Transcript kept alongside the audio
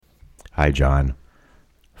Hi, John.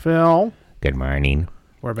 Phil, Good morning.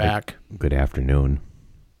 we're back. Good afternoon.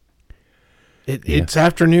 It's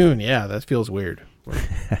afternoon. Yeah, that feels weird. We're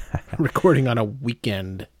recording on a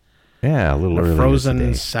weekend. Yeah, a little earlier Frozen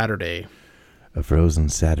today. Saturday. A frozen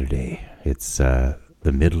Saturday. It's the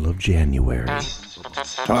middle of January.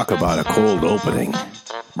 Talk about a cold opening.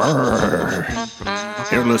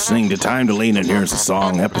 Brrr. You're listening to Time to Lean, and here's the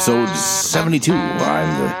song, episode 72.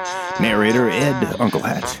 I'm the narrator, Ed Uncle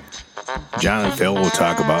Hat. John and Phil will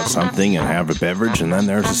talk about something and have a beverage, and then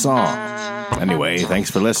there's a song. Anyway, thanks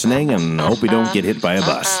for listening, and hope we don't get hit by a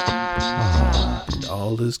bus.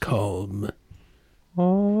 All is calm.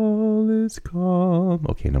 All is calm.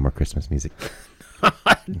 Okay, no more Christmas music.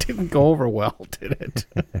 It didn't go over well, did it?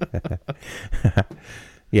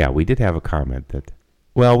 Yeah, we did have a comment that,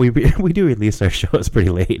 well, we do release our shows pretty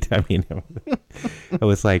late. I mean, it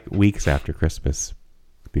was like weeks after Christmas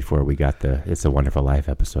before we got the It's a Wonderful Life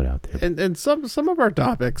episode out there. And some of our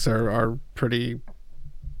topics are pretty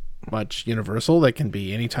much universal. They can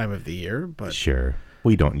be any time of the year, but Sure.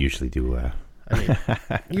 We don't usually do, I mean,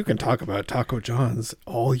 you can talk about Taco John's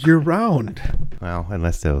all year round. well,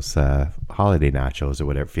 unless those holiday nachos or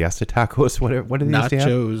whatever, Fiesta tacos, whatever. What do they used to have?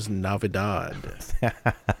 Nachos Navidad.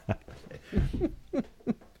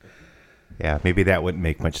 Yeah, maybe that wouldn't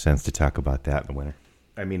make much sense to talk about that in the winter.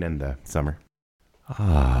 I mean, in the summer.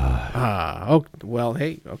 Ah. Oh, well,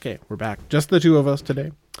 hey, okay, we're back. Just the two of us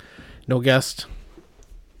today. No guest.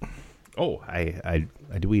 Oh,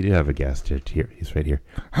 we do have a guest here. He's right here.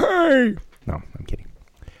 Hey! No, I'm kidding.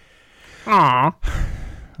 Aw.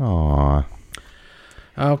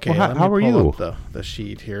 Okay, Well, let how me are pull you? up the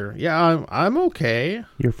sheet here. Yeah, I'm okay.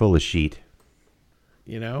 You're full of sheet.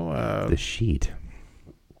 You know, The sheet.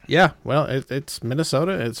 yeah. Well, it's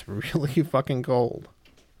Minnesota. It's really fucking cold.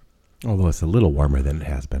 Although it's a little warmer than it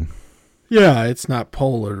has been. Yeah, it's not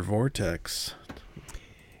polar vortex.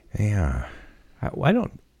 Yeah. I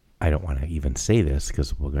don't want to even say this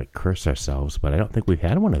because we'll like curse ourselves, but I don't think we've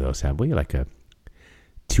had one of those, have we? Like a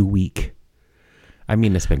 2-week. I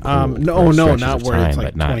mean, it's been cold No, for stretches not of where it's time,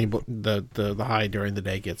 like but not 20. The high during the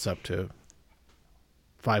day gets up to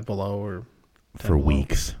 5 below or 10 for below.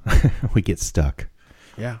 weeks. We get stuck.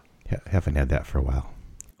 Yeah. Haven't had that for a while.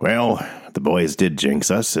 Well, the boys did jinx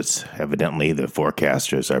us. It's evidently the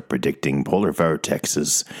forecasters are predicting polar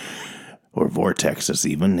vortexes, or vortexes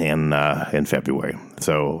even, in February.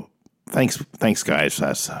 So thanks guys.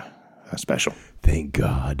 That's special. Thank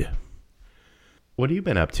God. What have you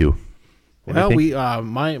been up to? What do you Well,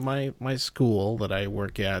 think? my school that I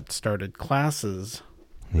work at started classes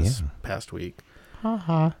this past week.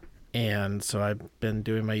 And so I've been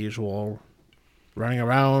doing my usual running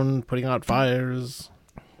around, putting out fires.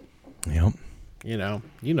 Yep. You know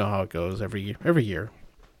how it goes every year.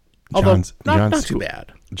 Although not too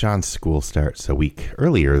bad. John's school starts a week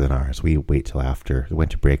earlier than ours. We wait till after the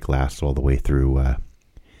winter break lasts all the way through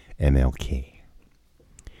MLK.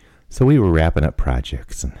 So we were wrapping up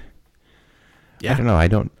projects, and Yeah. I don't know.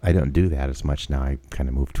 I don't do that as much now. I kind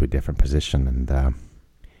of moved to a different position, and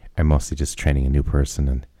I'm mostly just training a new person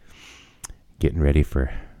and getting ready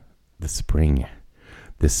for the spring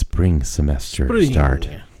semester start.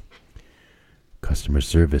 Customer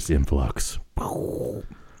service influx.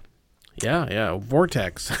 Yeah,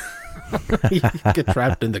 vortex. You get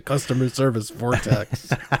trapped in the customer service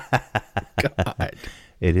vortex. God,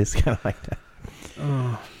 It is kind of like that.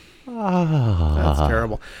 that's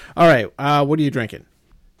terrible. All right, what are you drinking?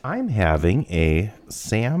 I'm having a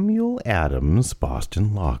Samuel Adams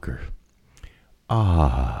Boston Lager.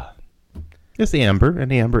 It's an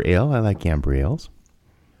amber ale. I like amber ales.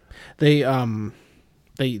 They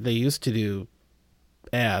used to do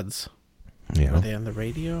ads. Yeah. Were they on the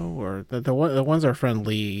radio or the ones our friend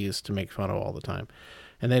Lee used to make fun of all the time?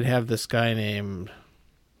 And they'd have this guy named,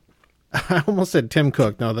 I almost said Tim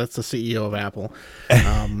Cook. No, that's the CEO of Apple.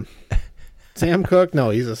 Sam Cook. No,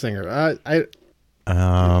 he's a singer.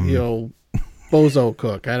 Bozo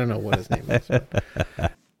Cook. I don't know what his name is.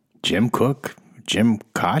 Jim Cook? Jim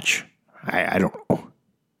Koch? I don't know.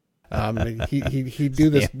 He'd do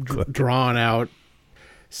this drawn out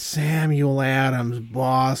Samuel Adams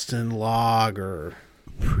Boston Lager.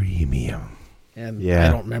 Premium. And Yeah.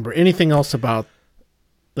 I don't remember anything else about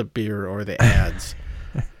the beer or the ads.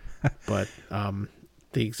 But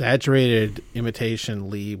the exaggerated imitation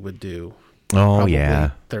Lee would do. Oh, probably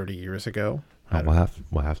yeah. 30 years ago. We'll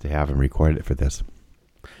have to have him record it for this.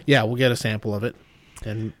 Yeah, we'll get a sample of it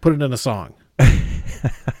and put it in a song.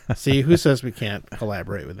 See, who says we can't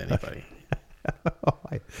collaborate with anybody?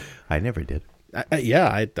 I never did.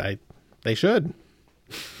 They should.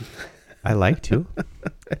 I like to.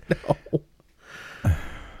 No.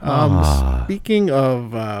 Speaking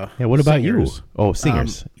of Yeah, what about singers, you? Oh,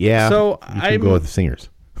 singers. Yeah. so you can go with the singers.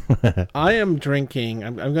 I am drinking.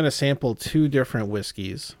 I'm going to sample two different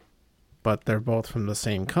whiskeys, but they're both from the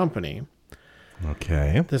same company.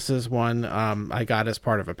 Okay. This is one I got as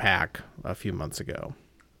part of a pack a few months ago.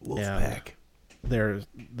 Wolfpack.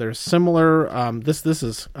 They're similar. This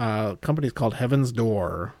is company's called Heaven's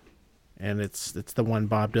Door, and it's the one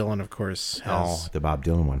Bob Dylan, of course, has. Oh, the Bob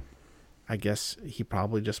Dylan one. I guess he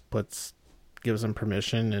probably just gives them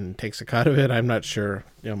permission and takes a cut of it. I'm not sure.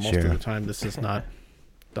 Most of the time this is not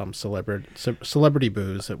dumb celebrity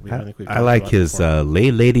booze that I think we've I like about his before.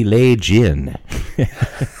 Lay Lady Lay gin.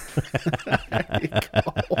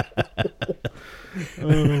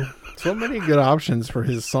 So many good options for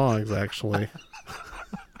his songs, actually.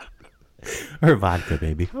 Or vodka,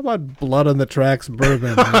 baby. How about Blood on the Tracks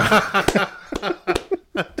bourbon?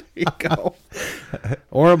 There you go.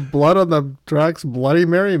 Or Blood on the Tracks Bloody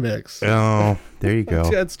Mary mix. Oh, there you go.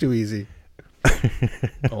 That's too easy.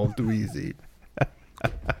 All too easy.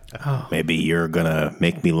 Maybe you're gonna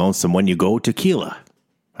make me lonesome when you go tequila.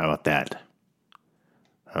 How about that?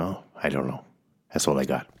 Oh, I don't know. That's what I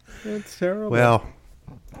got. It's terrible. Well,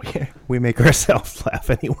 we make ourselves laugh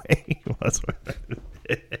anyway.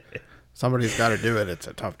 Somebody's got to do it. It's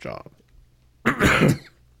a tough job. Let's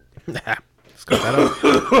cut that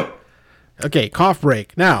out. Okay, cough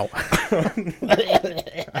break now.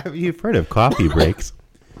 You've heard of coffee breaks.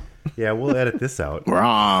 Yeah, we'll edit this out.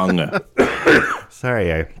 Wrong.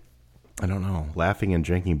 Sorry, I don't know. Laughing and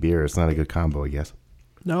drinking beer is not a good combo, I guess.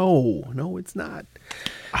 No, it's not.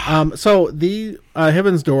 So the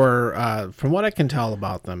Heaven's Door, from what I can tell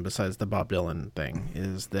about them, besides the Bob Dylan thing,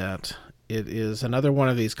 is that it is another one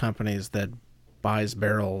of these companies that buys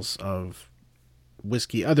barrels of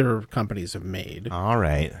whiskey other companies have made. All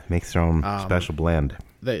right. Makes their own special blend.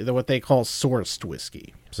 They're what they call sourced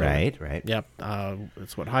whiskey. So, Right. Yep.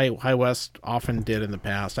 It's what High West often did in the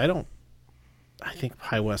past. I think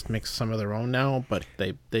High West makes some of their own now, but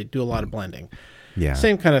they do a lot of blending. Yeah.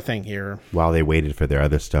 Same kind of thing here. While they waited for their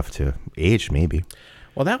other stuff to age, maybe.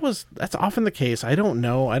 Well, that's often the case. I don't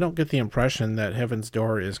know. I don't get the impression that Heaven's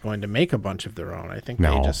Door is going to make a bunch of their own. I think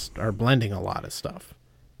No. they just are blending a lot of stuff.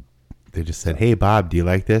 They just said, "Hey, Bob, do you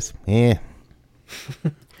like this?" Eh.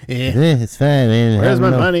 Eh. It's fine, man. Where's my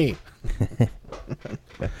money?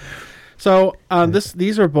 So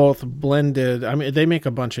these are both blended. I mean, they make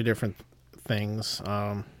a bunch of different things.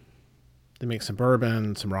 They make some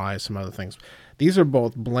bourbon, some rye, some other things. These are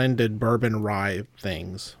both blended bourbon rye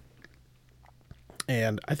things.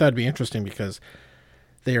 And I thought it'd be interesting because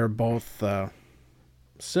they are both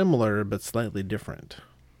similar but slightly different.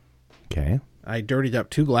 Okay. I dirtied up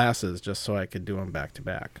 2 glasses just so I could do them back to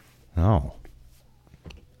back. Oh.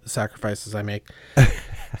 The sacrifices I make.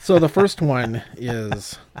 So the first one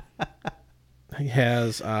has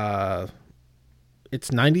it's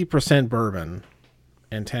 90% bourbon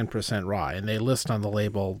and 10% rye, and they list on the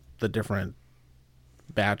label the different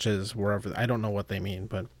batches wherever. I don't know what they mean,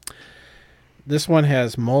 but this one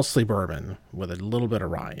has mostly bourbon with a little bit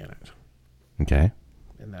of rye in it. Okay.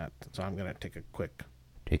 So I'm gonna take a quick,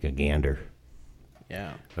 Take a gander.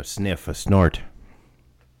 yeah. A sniff, a snort.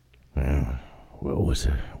 What's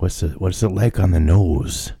it like on the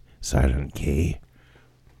nose, Silent K?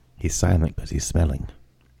 He's silent because he's smelling.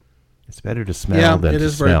 It's better to smell Yeah, than it to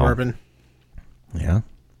is smell. very bourbon. Yeah.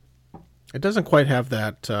 It doesn't quite have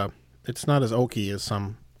that. It's not as oaky as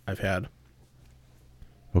some I've had.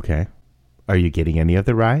 Okay. Are you getting any of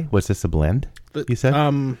the rye? Was this a blend? You said.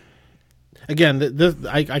 Again,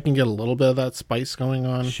 I can get a little bit of that spice going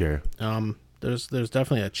on. Sure. There's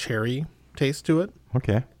definitely a cherry taste to it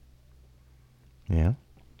Okay. Yeah.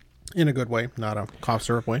 in a good way, not a cough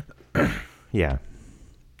syrup way. Yeah.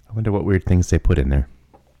 I wonder what weird things they put in there,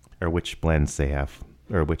 or which blends they have,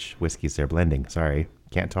 or which whiskeys they're blending. Sorry,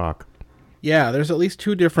 can't talk. Yeah, there's at least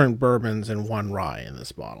 2 different bourbons and 1 rye in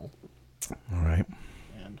this bottle. All right.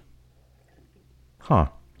 And Huh.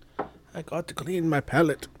 I got to clean my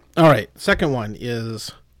palate. All right, second one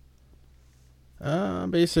is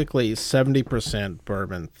basically 70%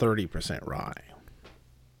 bourbon, 30% rye.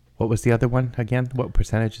 What was the other one again? What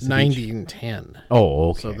percentage is it? 90 and 10. Oh,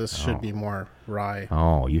 okay. So this should be more rye.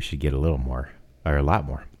 Oh, you should get a little more, or a lot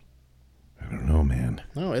more. I don't know, man.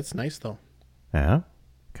 Oh, it's nice though. Yeah.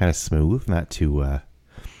 Kind of smooth, not too. I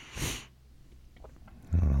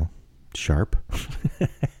don't know, sharp.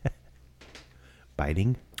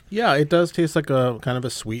 Biting. Yeah, it does taste like a kind of a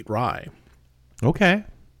sweet rye. Okay.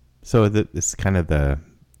 So this kind of the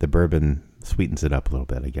bourbon sweetens it up a little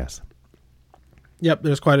bit, I guess. Yep,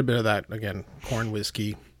 there's quite a bit of that. Again, corn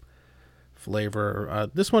whiskey flavor.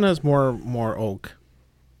 This one has more oak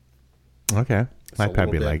Okay. a I'd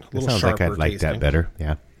probably little like. bit- It little sounds like I'd sharper like that tasting. better.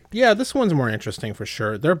 Yeah. Yeah, this one's more interesting for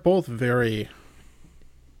sure. They're both very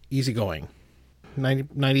easygoing.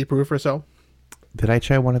 90 proof or so. Did I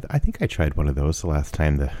try one of? I think I tried one of those the last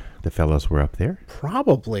time the fellows were up there.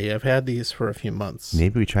 Probably. I've had these for a few months.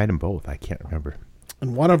 Maybe we tried them both. I can't remember.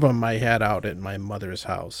 And one of them I had out at my mother's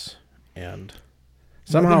house. And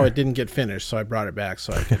somehow it didn't get finished, so I brought it back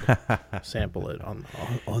so I could sample it on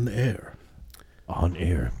the air. On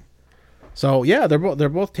air. So yeah, they're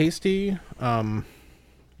both tasty.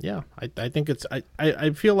 Yeah, I think it's I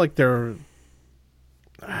feel like they're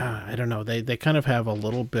I don't know, they kind of have a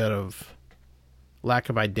little bit of lack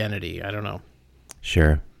of identity. I don't know.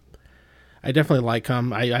 Sure. I definitely like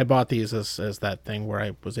them. I bought these as that thing where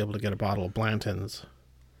I was able to get a bottle of Blanton's.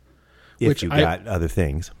 If Which you I- got other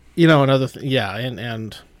things. Another yeah,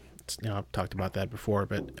 and I've talked about that before,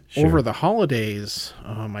 but Sure. over the holidays,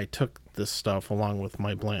 I took this stuff along with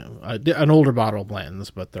my an older bottle of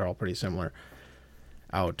Blanton's, but they're all pretty similar,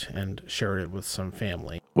 out and shared it with some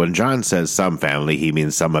family. When John says some family, he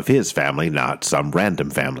means some of his family, not some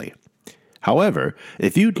random family. However,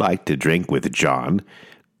 if you'd like to drink with John,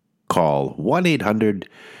 call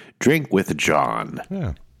 1-800-DRINK-WITH-JOHN.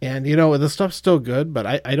 Yeah. And the stuff's still good, but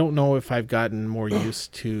I don't know if I've gotten more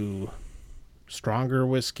used to stronger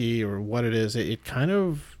whiskey or what it is. It kind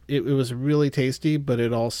of it was really tasty, but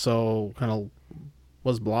it also kind of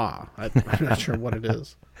was blah. I'm not sure what it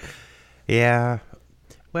is. Yeah.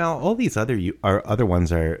 Well, all these other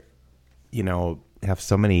ones are, have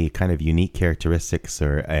so many kind of unique characteristics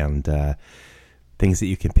and things that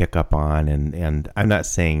you can pick up on, and I'm not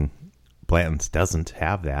saying Blanton's doesn't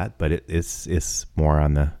have that, but it's more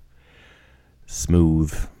on the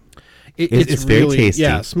smooth. It's very really, tasty.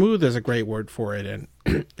 Yeah, smooth is a great word for it, and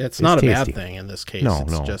it's not a tasty. bad thing in this case. No,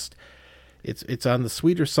 it's no. just it's on the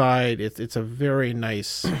sweeter side. It's a very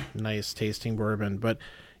nice tasting bourbon, but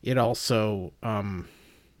it also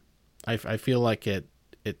I feel like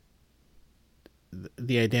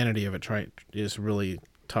the identity of it is really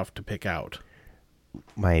tough to pick out.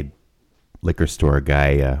 My liquor store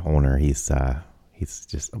guy owner, he's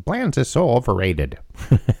just Blanton's is so overrated.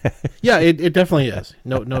 Yeah, it definitely is.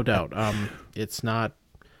 No doubt. It's not.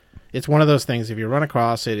 It's one of those things. If you run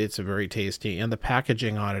across it, it's very tasty, and the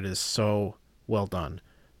packaging on it is so well done.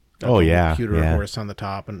 Got Oh, the yeah, pewter yeah. horse on the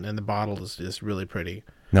top, and the bottle is really pretty.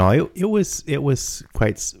 No, it was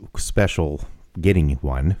quite special getting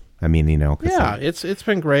one. I mean, 'cause Yeah, it's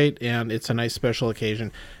been great, and it's a nice special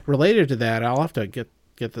occasion. Related to that, I'll have to get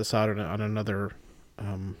this out on another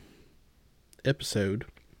episode.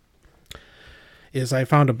 Is I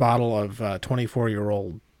found a bottle of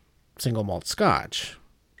 24-year-old single malt Scotch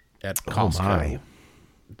at Costco. my.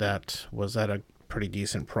 That was at a pretty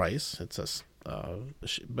decent price. It's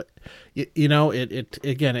but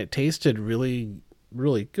it tasted really,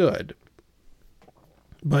 really good.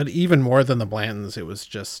 But even more than the Blanton's, it was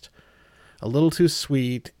just a little too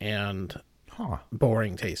sweet and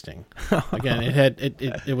boring tasting. Again,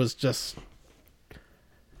 it was just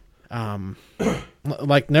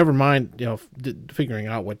like, never mind, figuring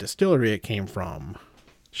out what distillery it came from,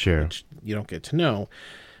 Sure. which you don't get to know,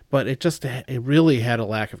 but it really had a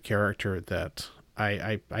lack of character that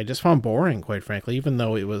I just found boring, quite frankly, even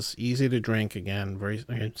though it was easy to drink, again, very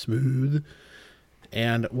smooth.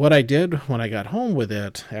 And what I did when I got home with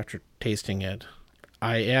it, after tasting it,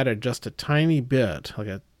 I added just a tiny bit,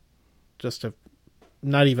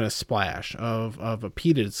 not even a splash of a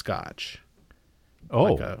peated Scotch. Oh.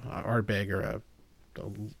 Like a Ardbeg or a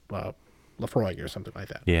Lafroig or something like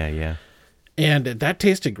that. Yeah. And that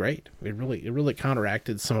tasted great. It really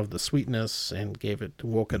counteracted some of the sweetness and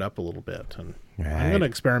woke it up a little bit. And I'm Right. going to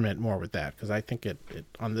experiment more with that, because I think it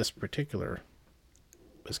on this particular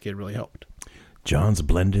whiskey it really helped. John's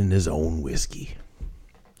blending his own whiskey.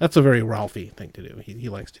 That's a very Ralphie thing to do. He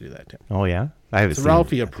likes to do that too. Oh yeah, I haven't It's seen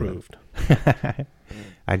Ralphie him. approved.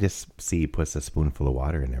 I just see he puts a spoonful of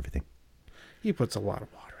water in everything. He puts a lot of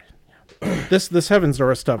water in. Yeah. This Heaven's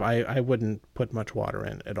Door stuff, I wouldn't put much water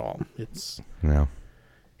in at all. No.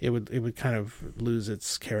 It would kind of lose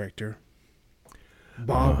its character.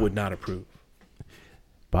 Bob would not approve.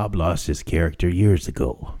 Bob lost his character years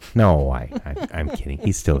ago. No, I'm kidding.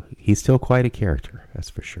 He's still quite a character. That's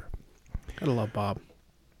for sure. Gotta love Bob.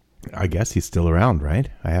 I guess he's still around, right?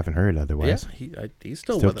 I haven't heard otherwise. Yeah, he's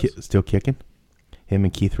still with us. Still kicking. Him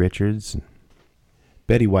and Keith Richards.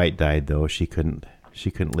 Betty White died though. She couldn't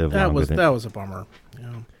live longer than That was a bummer.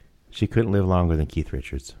 Yeah. she couldn't live longer than Keith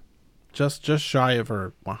Richards. Just shy of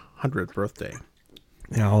her 100th birthday.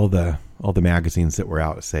 And all the magazines that were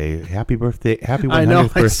out say happy birthday, happy I know,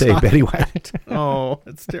 100th I birthday, saw Betty White. Oh,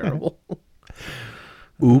 it's terrible.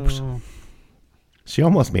 Oops. She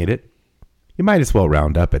almost made it. You might as well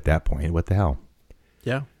round up at that point. What the hell?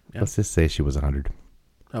 Yeah. Let's just say she was 100.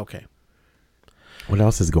 Okay. What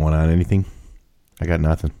else is going on? Anything? I got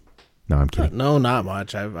nothing. No, I'm kidding. No, not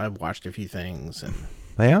much. I've watched a few things and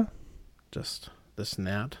Yeah? just this and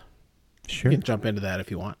that. Sure. You can jump into that if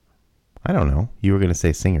you want. I don't know. You were going to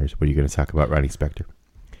say singers. What are you going to talk about, Ronnie Spector?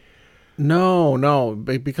 No,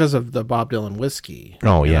 because of the Bob Dylan whiskey.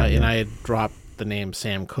 Oh, yeah. And I had dropped the name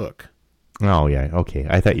Sam Cooke. Oh, yeah. Okay.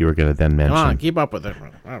 I thought you were going to then mention... Come on, keep up with it.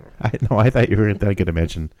 I thought you were going to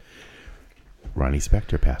mention Ronnie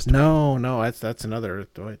Spector passed away. No, that's another...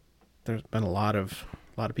 There's been a lot of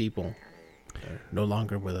people that are no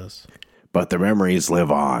longer with us. But the memories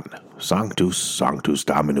live on. Sanctus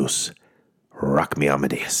Dominus. Rock me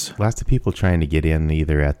Amadeus. Lots of people trying to get in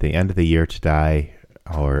either at the end of the year to die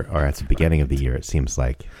or at the beginning of the year, it seems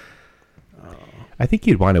like. I think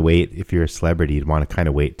you'd want to wait, if you're a celebrity, you'd want to kind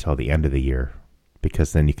of wait till the end of the year,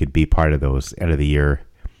 because then you could be part of those end of the year,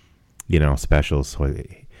 specials.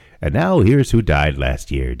 And now here's who died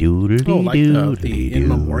last year. Like the in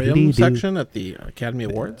memoriam section at the Academy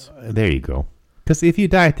Awards? There you go. Because if you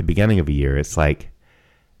die at the beginning of a year, it's like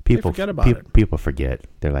people forget about it. People forget.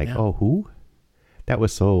 They're like, Yeah. oh, who? That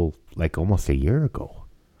was so, like, almost a year ago.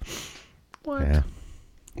 What? Yeah,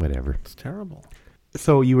 whatever. It's terrible.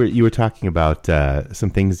 So you were talking about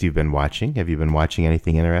some things you've been watching. Have you been watching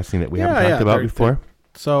anything interesting that we haven't talked about before?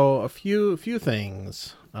 So a few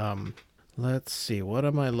things. Let's see. What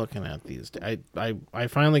am I looking at these days? I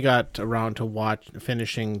finally got around to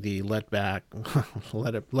finishing the Let It Back.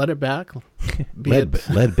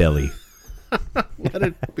 Lead belly. Let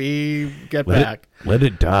it be. Get Let back. Let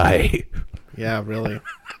it die. Yeah, really.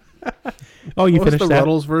 Oh, you What was finished the that?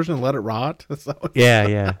 Ruddles version? Let it rot. Is that what-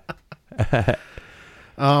 Yeah.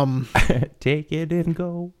 Take it and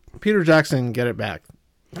go. Peter Jackson, Get It Back.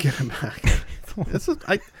 Get It Back. This is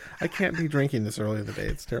I can't be drinking this early in the day.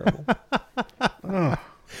 It's terrible. Oh,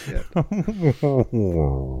 shit.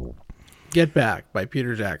 Get Back by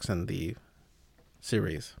Peter Jackson, the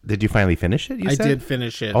series. Did you finally finish it? I did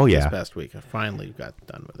finish it this past week. I finally got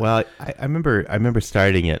done with it. Well, I remember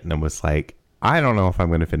starting it and I was like, I don't know if I'm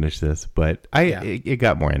going to finish this, but it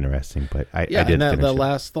got more interesting. But I did and finish it.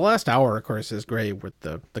 the last hour, of course, is great with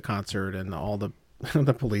the concert and all the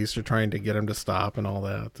the police are trying to get him to stop and all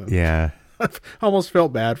that. And Yeah. I almost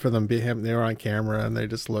felt bad for them. They were on camera and they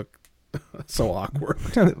just look so awkward.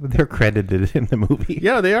 They're credited in the movie.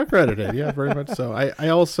 Yeah, they are credited. Yeah, very much so. I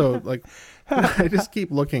also I just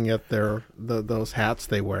keep looking at those hats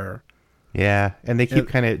they wear. Yeah, and they keep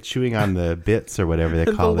kind of chewing on the bits or whatever they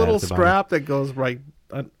And call the that. little at the bottom. strap that goes right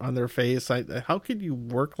on their face. How could you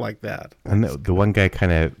work like that? And the one guy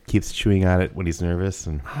kind of keeps chewing on it when he's nervous.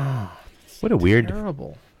 And what a weird.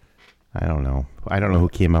 Terrible. I don't know who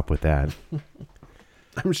came up with that.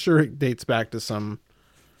 I'm sure it dates back to some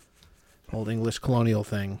old English colonial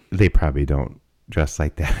thing. They probably don't dress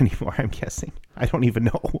like that anymore, I'm guessing. I don't even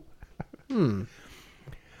know.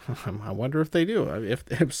 I wonder if they do.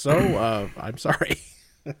 If so, I'm sorry.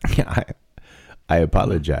 Yeah, I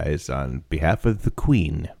apologize on behalf of the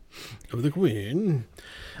Queen. Of the Queen.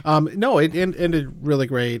 No, it ended really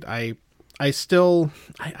great. I still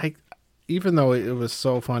even though it was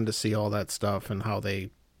so fun to see all that stuff and how they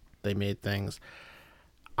made things,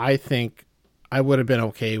 I think I would have been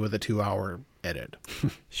okay with a 2-hour edit.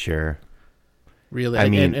 Sure. Really, I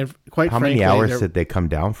mean, and quite how frankly, many hours did they come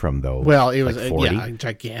down from, though? Well, it was like 40?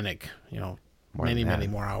 Gigantic. More many than that.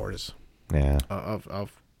 more hours Yeah.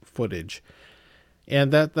 of footage,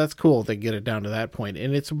 and that's cool. They get it down to that point,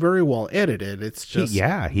 and it's very well edited. It's just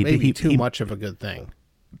maybe too much of a good thing.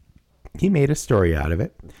 He made a story out of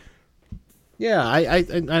it. Yeah,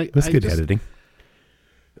 It was good editing.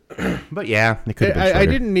 But yeah, it could have been shorter. I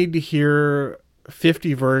didn't need to hear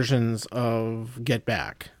 50 versions of Get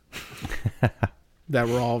Back that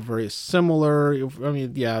were all very similar. I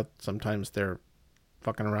mean, yeah, sometimes they're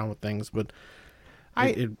fucking around with things, but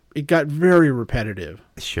it got very repetitive.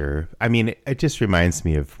 Sure. I mean, it just reminds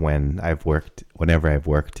me of whenever I've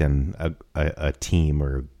worked in a team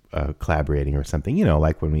or collaborating or something,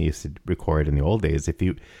 like when we used to record in the old days. If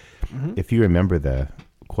you remember the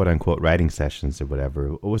quote unquote writing sessions or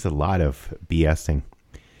whatever, it was a lot of BSing,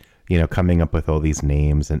 coming up with all these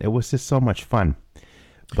names, and it was just so much fun.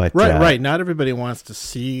 But right. Not everybody wants to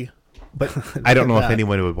see, but I don't know if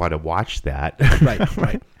anyone would want to watch that.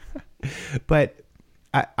 Right. But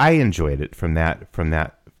I enjoyed it from that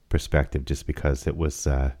perspective, just because it was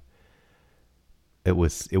fun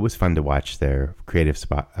to watch their creative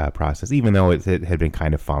process, even though it had been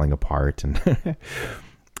kind of falling apart, and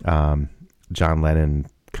John Lennon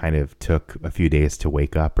kind of took a few days to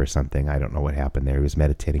wake up or something. I don't know what happened there. He was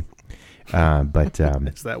meditating. But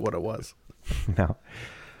Is that what it was? no.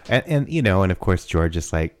 And and of course George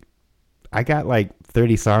is like, I got like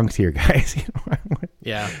 30 songs here, guys.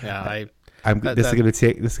 Yeah. This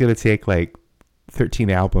is gonna take like 13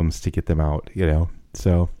 albums to get them out.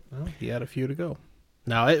 So well, he had a few to go.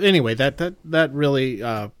 Now, anyway, that really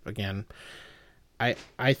again,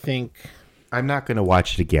 I think I'm not gonna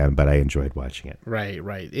watch it again, but I enjoyed watching it. Right.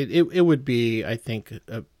 It would be, I think,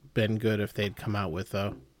 been good if they'd come out with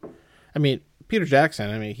a. I mean, Peter Jackson.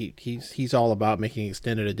 I mean, he's all about making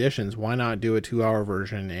extended editions. Why not do a 2-hour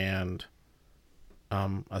version and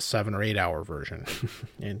a 7 or 8 hour version?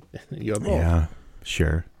 And you have both. Yeah,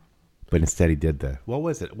 sure. But instead, he did what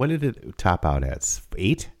was it? What did it top out at?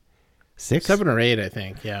 8, 6, 7 or 8, I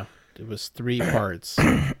think. Yeah, it was 3 parts.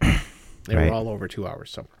 They were all over 2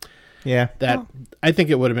 hours. So yeah, I think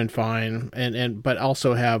it would have been fine, but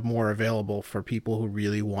also have more available for people who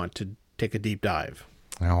really want to take a deep dive.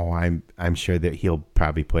 Oh, I'm sure that he'll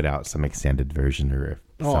probably put out some extended version or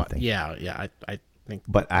something. Yeah. I think.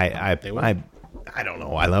 But I don't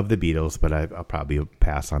know. I love the Beatles, but I'll probably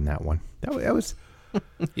pass on that one. That was.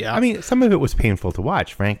 Yeah. I mean, some of it was painful to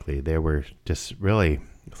watch. Frankly, they were just really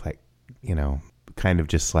like, kind of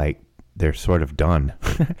just like they're sort of done.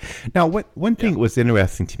 Now, one thing that was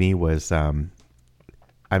interesting to me was, I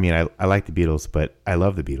mean, I like the Beatles, but I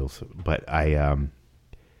love the Beatles, but I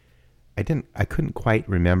couldn't quite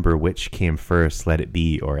remember which came first, Let It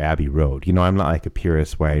Be or Abbey Road. I'm not like a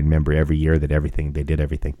purist where I remember every year that they did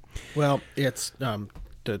everything. Well, it's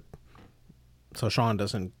so Sean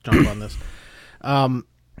doesn't jump on this.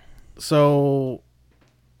 So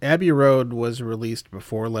Abbey Road was released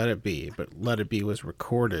before Let It Be, but Let It Be was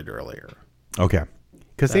recorded earlier. Okay.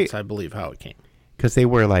 That's, I believe, how it came. Because they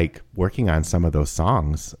were like working on some of those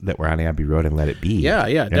songs that were on Abbey Road and Let It Be. Yeah,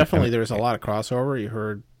 definitely. There was a lot of crossover. You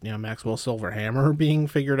heard, Maxwell Silver Hammer being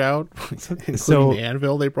figured out, including the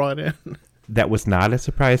anvil they brought in. That was not a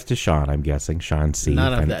surprise to Sean. I'm guessing Sean C.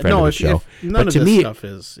 None of that. Friend of the show. None of this stuff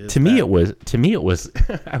is. To me, it was.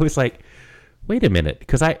 I was like, wait a minute,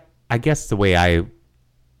 because I guess the way I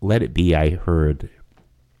Let It Be, I heard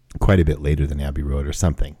quite a bit later than Abbey Road or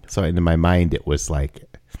something. So in my mind, it was like,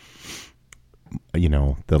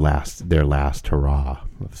 their last hurrah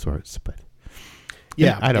of sorts. But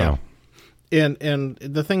yeah, I don't know. And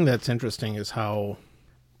the thing that's interesting is how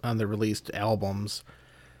on the released albums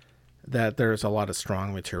that there's a lot of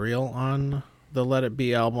strong material on the Let It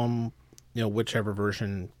Be album, whichever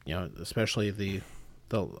version, especially the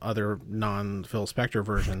other non-Phil Spector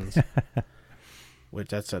versions, which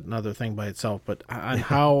that's another thing by itself, but on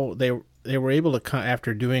how they were able to,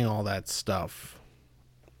 after doing all that stuff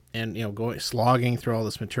and, slogging through all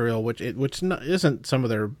this material, which isn't some of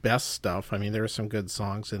their best stuff. I mean, there are some good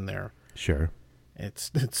songs in there. Sure.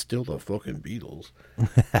 It's still the fucking Beatles,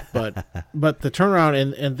 but the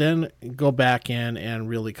turnaround and then go back in and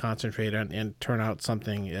really concentrate on and turn out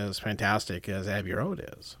something as fantastic as Abbey Road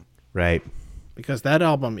is, right? Because that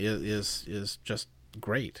album is just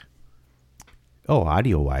great. Oh,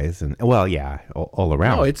 audio wise, and well, yeah, all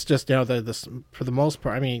around. No, it's just this for the most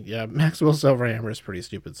part. I mean, yeah, Maxwell Silverhammer is a pretty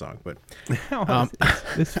stupid song, but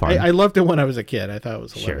it's fun. I loved it when I was a kid. I thought it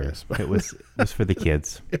was hilarious. Sure, it was for the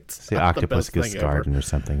kids. It's the Octopus Garden or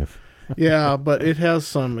something. Yeah, but it has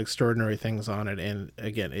some extraordinary things on it, and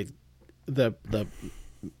again, the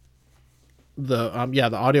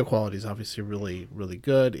audio quality is obviously really, really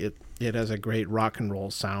good. It has a great rock and roll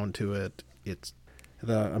sound to it. It's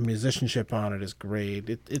the musicianship on it is great.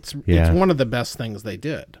 It's one of the best things they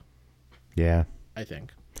did. Yeah, I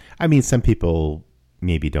think. I mean, some people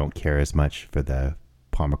maybe don't care as much for the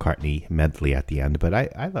Paul McCartney medley at the end, but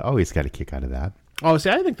I always got a kick out of that. Oh, see,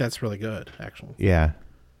 I think that's really good, actually. Yeah.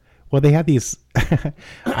 Well, they had these.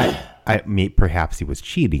 Perhaps he was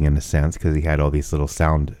cheating in a sense because he had all these little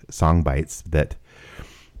song bites that,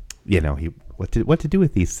 he what to do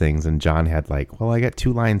with these things, and John had like, well, I got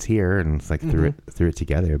 2 lines here, and it's like threw it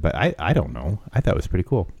together. But I don't know. I thought it was pretty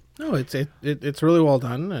cool. No, it's really well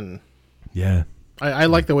done, and yeah, I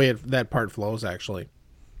like the way that part flows actually.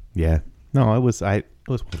 Yeah, no, it was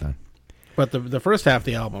well done. But the first half of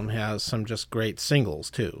the album has some just great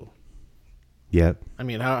singles too. Yeah. I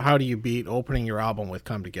mean, how do you beat opening your album with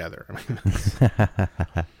 "Come Together"? I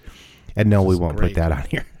mean, and no, we won't put that on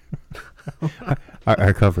here.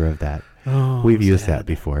 our cover of that. Oh, we've used that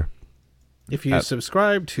before. If you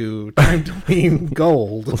subscribe to Time to Lean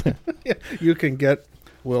Gold, you can get.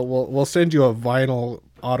 We'll send you a vinyl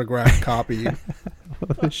autographed copy.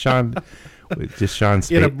 Sean's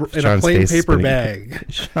in a plain paper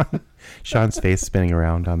bag. Sean's face spinning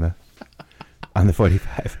around on On the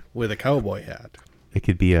 45. with a cowboy hat. It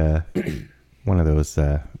could be one of those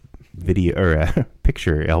video or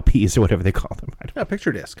picture LPs or whatever they call them. Yeah,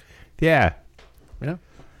 picture disc. Yeah. Yeah.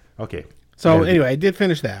 Okay. So anyway, I did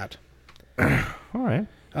finish that. All right.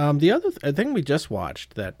 The other thing we just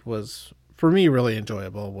watched that was, for me, really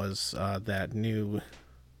enjoyable was that new,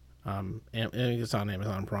 it's on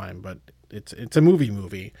Amazon Prime, but it's a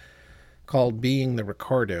movie called Being the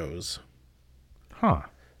Ricardos. Huh.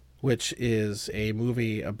 Which is a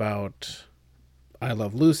movie about I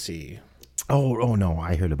Love Lucy. Oh no,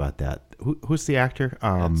 I heard about that. Who's the actor?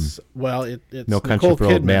 It's No Country Nicole for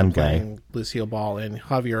Old Kidman Man guy. playing Lucille Ball and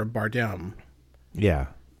Javier Bardem Yeah.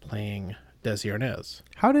 playing Desi Arnaz.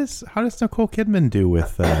 How does Nicole Kidman do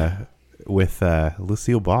with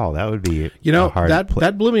Lucille Ball? That would be a hard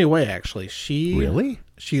that blew me away. Actually, Really?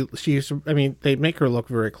 she's. I mean, they make her look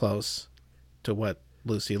very close to what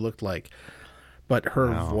Lucy looked like, but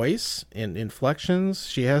her voice and inflections,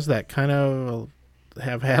 she has that kind of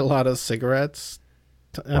have had a lot of cigarettes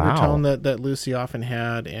undertone that Lucy often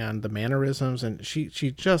had, and the mannerisms, and she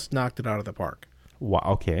just knocked it out of the park. Wow.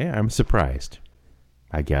 Okay, I'm surprised.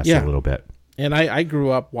 I guess Yeah. a little bit. And I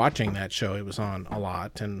grew up watching that show. It was on a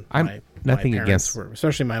lot, and my parents were,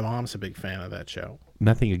 especially my mom's a big fan of that show.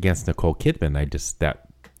 Nothing against Nicole Kidman. I just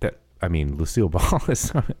I mean, Lucille Ball is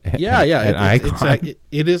an icon.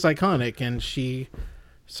 It is iconic, and she.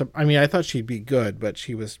 So, I mean, I thought she'd be good, but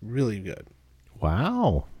she was really good.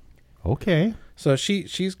 Wow. Okay. So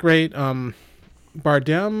she's great.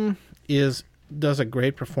 Bardem does a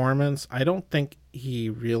great performance. I don't think he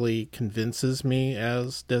really convinces me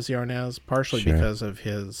as Desi Arnaz, partially because of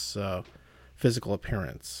his physical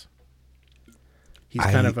appearance. He's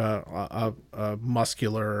kind of a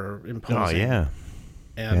muscular, imposing. Oh yeah.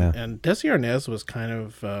 And Desi Arnaz was kind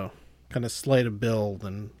of slight of build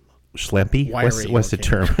and Schlempy. What's the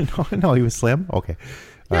term? no, he was slim. Okay.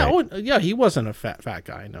 Yeah, he wasn't a fat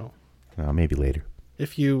guy. No. Maybe later.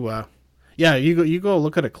 If you, you go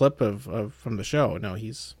look at a clip of from the show. No,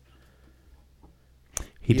 he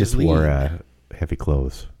just wore heavy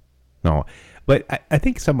clothes. No, but I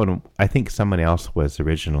think someone else was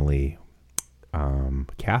originally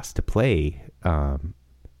cast to play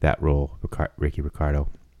that role, Ricky Ricardo,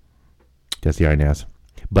 Desi Arnaz.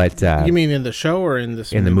 But you mean in the show or in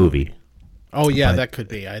this? In the movie. Oh yeah, that could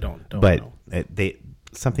be. I don't know.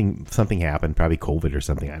 Something happened, probably COVID or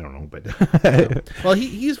something. I don't know, but well,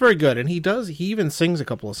 he's very good, and he even sings a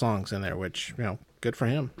couple of songs in there, which good for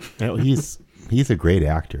him. He's a great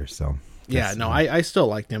actor. So yeah, no, I still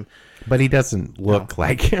liked him, but he doesn't look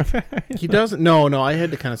like him. He doesn't. No, I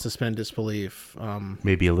had to kind of suspend disbelief.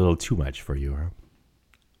 Maybe a little too much for you, huh?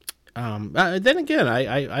 Then again,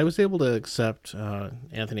 I was able to accept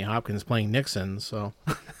Anthony Hopkins playing Nixon, so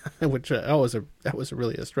which that was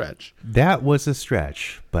really a stretch. That was a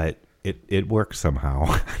stretch, but it worked somehow.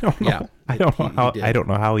 I don't know. Yeah, I don't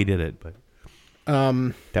know how he did it, but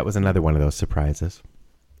that was another one of those surprises.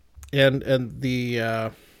 And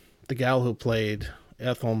the gal who played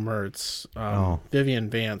Ethel Mertz, Vivian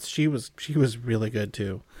Vance, she was really good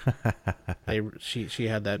too. She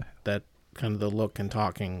had that kind of the look and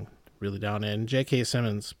talking really down in. J.K.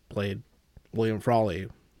 Simmons played William Frawley.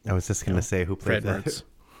 I was just going to say who played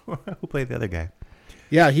who played the other guy.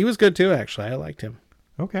 Yeah, he was good too. Actually, I liked him.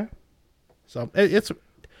 Okay. So it's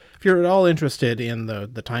if you're at all interested in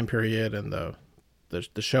the time period and the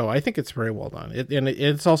show, I think it's very well done.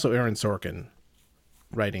 It's also Aaron Sorkin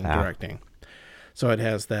writing, directing, so it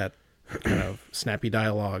has that kind of snappy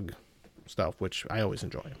dialogue stuff, which I always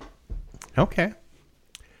enjoy. Okay.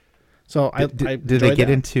 So did they get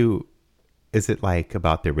into? Is it like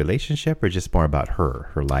about their relationship or just more about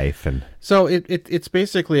her life and? So it's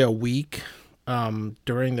basically a week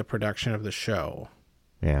during the production of the show.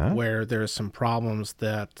 Yeah. Where there's some problems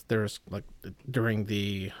that there's like during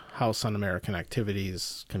the House Un-American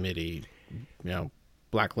Activities Committee,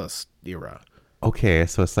 blacklist era. Okay,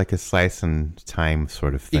 so it's like a slice and time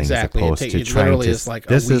sort of thing, exactly. As opposed to trying to. Is like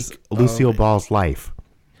this is Lucille Ball's life.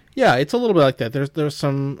 Yeah, it's a little bit like that. There's a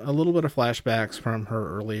little bit of flashbacks from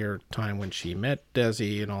her earlier time when she met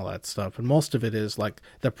Desi and all that stuff, and most of it is like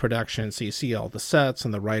the production. So you see all the sets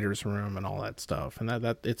and the writers' room and all that stuff, and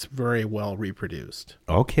that it's very well reproduced.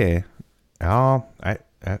 Okay,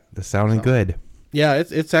 that's sounding good. Yeah,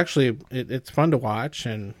 it's actually it's fun to watch,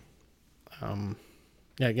 and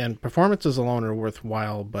again, performances alone are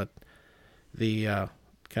worthwhile, but the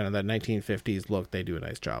kind of that 1950s look they do a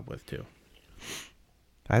nice job with too.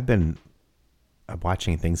 I've been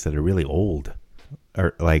watching things that are really old,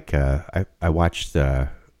 or like I watched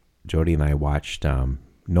Jody and I watched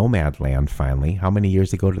Nomadland finally. How many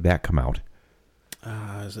years ago did that come out?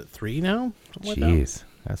 Is it 3 now? Something Jeez,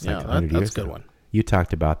 that's like 100 years. That's a good one. You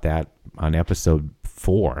talked about that on episode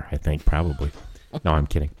 4, I think, probably. No, I'm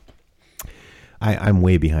kidding. I'm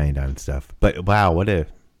way behind on stuff. But wow,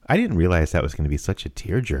 I didn't realize that was going to be such a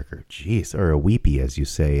tearjerker. Jeez, or a weepy, as you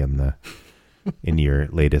say in your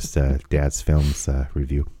latest Dad's Films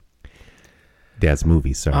review. Dad's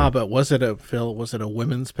movies, sorry. But was it a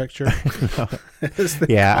women's picture?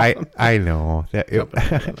 Yeah, I know.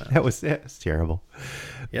 That was terrible.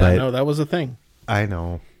 Yeah, but no, that was a thing. I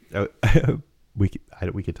know. We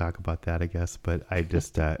could talk about that, I guess, but I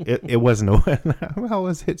just it wasn't well,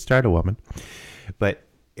 it starred a woman, but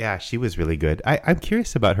yeah, she was really good. I'm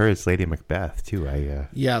curious about her as Lady Macbeth too.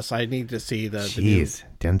 Yes, I need to see the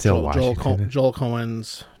Denzel Washington, Joel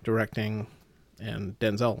Coen's directing, and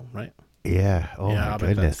Denzel, right? Yeah. Oh yeah, my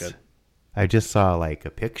goodness. I just saw like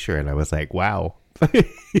a picture and I was like, wow,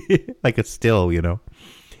 like it's still,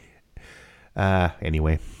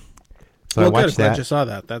 Anyway, so I watched that. Glad you saw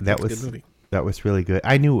that. That's a good movie. That was really good.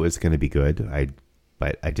 I knew it was going to be good.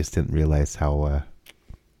 But I just didn't realize how.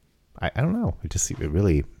 I don't know. It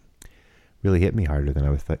really, really hit me harder than I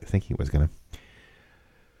was thinking it was going to.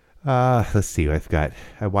 Let's see. I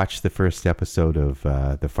watched the first episode of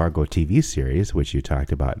the Fargo TV series, which you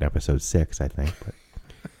talked about in episode 6, I think. But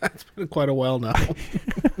that's been quite a while now.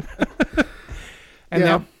 And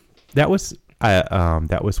yeah, that was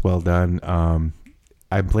well done. I'm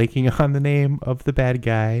blanking on the name of the bad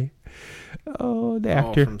guy. Oh, the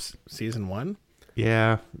actor from season 1.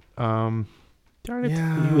 Yeah. Darn it.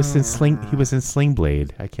 Yeah. He was in Sling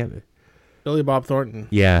Blade. I can't. Billy Bob Thornton.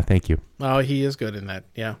 Yeah, thank you. Oh, he is good in that.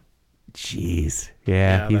 Yeah. Jeez.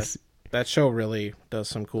 Yeah, that show really does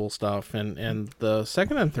some cool stuff, and the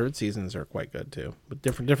second and third seasons are quite good too, with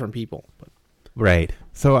different people. But. Right.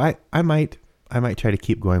 So I might try to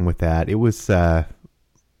keep going with that. It was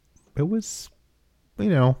it's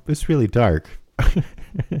really dark.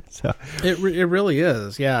 So it really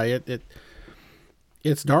is. Yeah.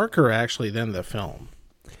 It's darker actually than the film.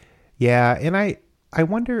 Yeah, and I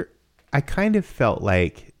wonder. I kind of felt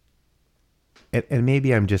like, and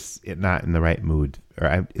maybe I'm just not in the right mood,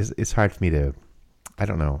 or it's hard for me to. I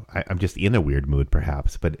don't know. I'm just in a weird mood,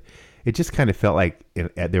 perhaps, but it just kind of felt like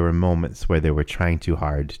there were moments where they were trying too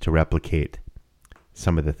hard to replicate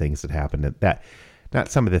some of the things that happened. Not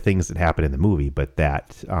some of the things that happened in the movie, but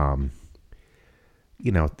that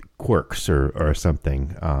quirks or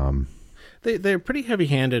something. They're pretty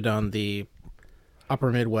heavy-handed on the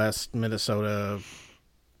upper Midwest, Minnesota,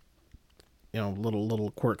 little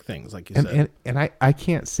quirk things, like you said. And I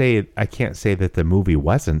can't say that the movie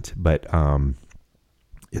wasn't, but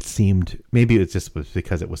it seemed, maybe it just was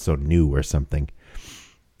because it was so new or something.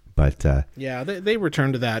 But yeah, they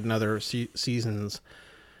returned to that in other seasons,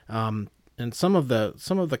 and some of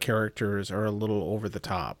the characters are a little over the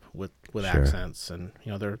top with sure. accents, and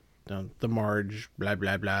they're the Marge, blah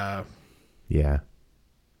blah blah. Yeah.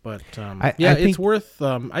 But I think it's worth.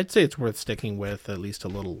 I'd say it's worth sticking with at least a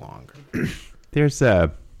little longer. There's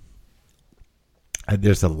a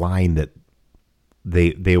line that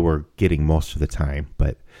they were getting most of the time,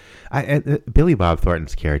 but Billy Bob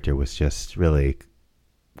Thornton's character was just really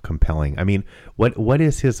compelling. I mean, what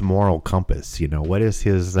is his moral compass? What is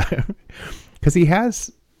his? Because he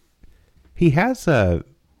has a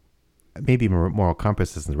maybe moral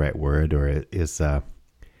compass isn't the right word, or is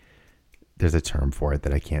there's a term for it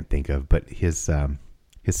that I can't think of, but his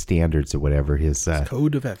standards or whatever, his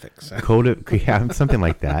code of ethics, something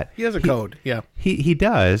like that. He has a code. Yeah, he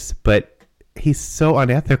does, but he's so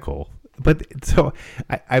unethical. But so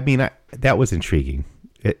I mean that was intriguing.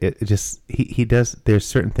 It just he does. There's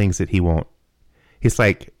certain things that he won't. He's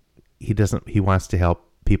like he wants to help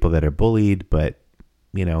people that are bullied, but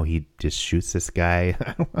he just shoots this guy.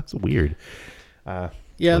 That's weird. Yeah,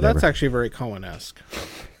 whatever. That's actually very Coen-esque.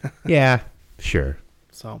 Yeah, sure.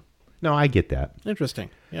 So, no, I get that. Interesting.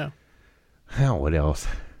 Yeah. Oh, what else?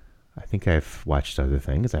 I think I've watched other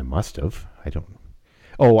things. I must have. I don't.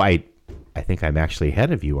 Oh, I think I'm actually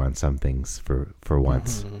ahead of you on some things for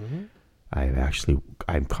once. Mm-hmm.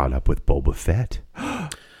 I'm caught up with Boba Fett. I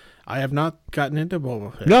have not gotten into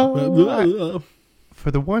Boba Fett. No.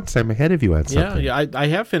 For the once, I'm ahead of you on something. Yeah. I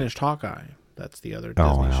have finished Hawkeye. That's the other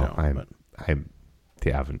Disney show. I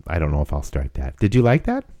don't know if I'll start that. Did you like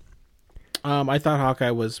that? I thought Hawkeye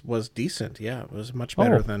was decent. Yeah, it was much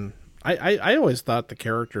better than I always thought the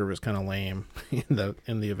character was kind of lame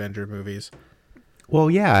in the Avenger movies. Well,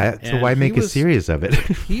 yeah. So why make a series of it?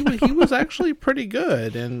 he was actually pretty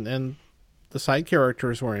good, and the side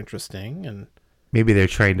characters were interesting, and maybe they're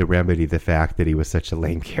trying to remedy the fact that he was such a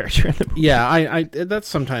lame character in the movie. Yeah, I that's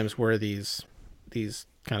sometimes where these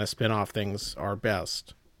kind of spin-off things are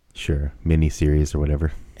best. Sure, mini-series or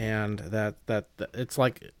whatever. And that it's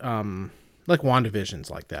like WandaVision's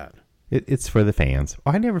like that. It's for the fans.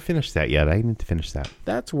 Oh, I never finished that yet. I need to finish that.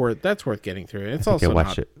 That's worth getting through. It's I also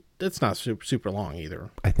watched not, it's not super long either.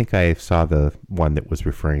 I think I saw the one that was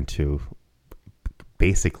referring to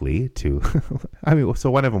basically to I mean,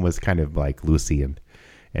 so one of them was kind of like Lucy and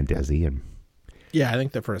Desi, and yeah, I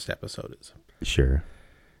think the first episode is. Sure.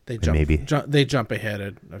 They jump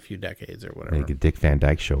ahead a few decades or whatever. Like a Dick Van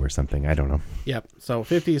Dyke Show or something. I don't know. Yep. So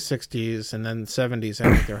 50s, 60s, and then 70s.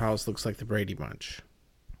 I think their house looks like the Brady Bunch.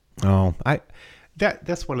 Oh,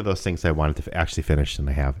 that's one of those things I wanted to actually finish, and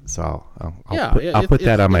I haven't. So I'll put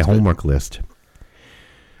that on my homework list.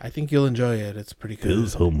 I think you'll enjoy it. It's pretty good.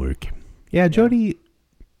 Bill's homework. Yeah, Jody's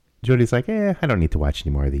like, I don't need to watch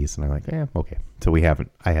any more of these, and I'm like, okay. So I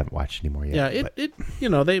haven't watched any more yet.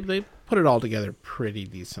 Yeah, they put it all together pretty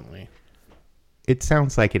decently. It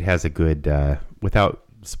sounds like it has a good, without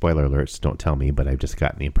spoiler alerts, don't tell me, but I've just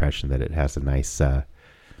gotten the impression that it has a nice,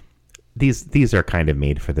 these are kind of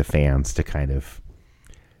made for the fans to kind of,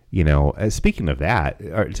 speaking of that,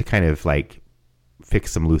 or to kind of like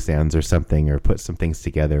fix some loose ends or something, or put some things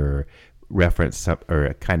together, or reference some,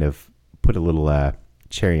 or kind of put a little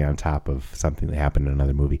cherry on top of something that happened in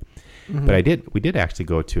another movie. Mm-hmm. But we did actually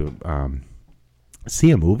go to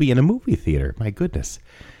see a movie in a movie theater. My goodness.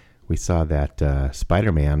 We saw that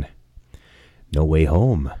Spider-Man No Way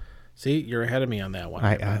Home. See, you're ahead of me on that one.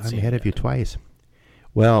 I'm ahead of you twice.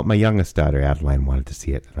 Well, my youngest daughter, Adeline, wanted to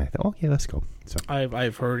see it, and I thought, okay, let's go. So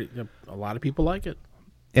I've heard a lot of people like it.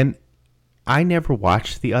 And I never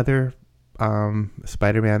watched the other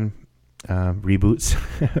Spider-Man reboots,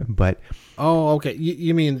 but... Oh, okay.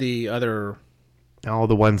 You mean the other... All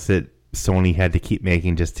the ones that Sony had to keep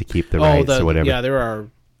making just to keep the rights or whatever. Yeah, there are...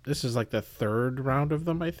 This is like the third round of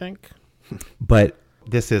them, I think. But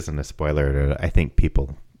this isn't a spoiler alert. I think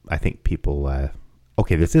people...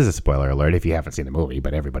 okay, this is a spoiler alert if you haven't seen the movie,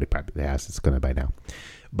 but everybody probably has. It's going to by now.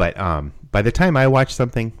 But by the time I watch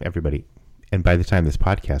something, everybody... And by the time this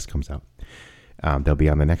podcast comes out, they'll be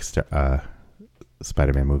on the next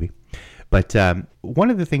Spider-Man movie. But one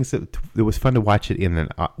of the things that was fun to watch it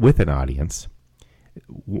with an audience...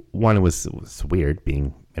 One was weird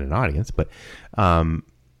being in an audience, but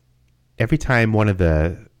every time one of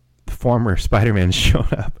the former Spider-Man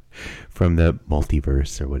showed up from the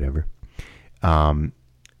multiverse or whatever,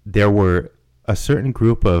 there were a certain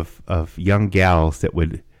group of young gals that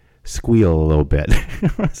would squeal a little bit.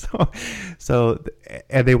 so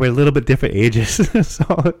and they were a little bit different ages.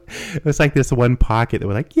 So it was like this one pocket that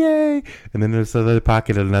were like, yay, and then there's another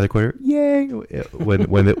pocket in another corner, yay,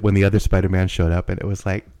 when the other Spider-Man showed up. And it was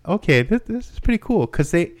like, okay, this is pretty cool,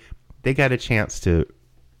 because they got a chance to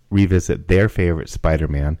revisit their favorite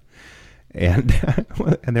Spider-Man, and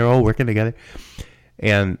they're all working together,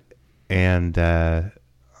 and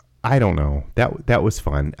I don't know. That was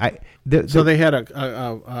fun. So they had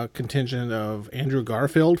a contingent of Andrew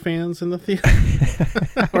Garfield fans in the theater?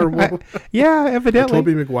 Yeah, evidently.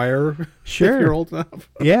 Tobey Maguire, sure. If you're old enough.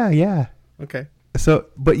 Yeah. Okay. So,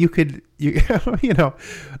 but you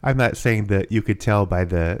I'm not saying that you could tell by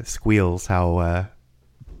the squeals or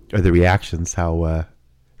the reactions how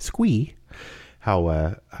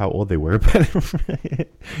old they were, but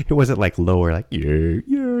it wasn't like lower, like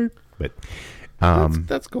yeah. But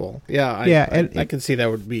that's cool. Yeah, I can see that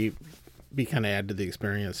would be kind of add to the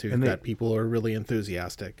experience. You've got people who are really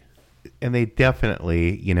enthusiastic, and they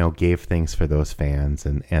definitely gave things for those fans,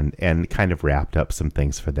 and kind of wrapped up some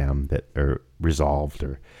things for them that are resolved,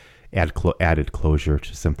 or added closure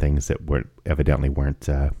to some things that evidently weren't.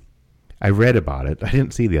 I read about it. I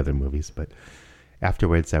didn't see the other movies, but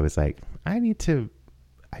afterwards I was like, I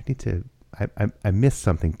missed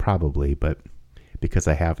something probably, but because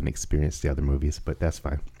I haven't experienced the other movies, but that's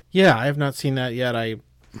fine. Yeah, I have not seen that yet.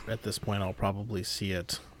 At this point, I'll probably see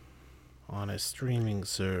it on a streaming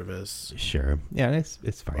service. Sure. Yeah,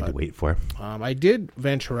 it's fine to wait for. I did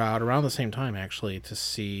venture out around the same time, actually, to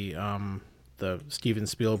see the Steven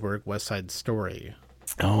Spielberg West Side Story.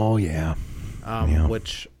 Oh, yeah.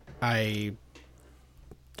 Which I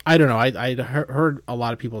don't know. I heard a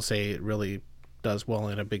lot of people say it really does well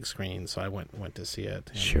in a big screen, so I went to see it.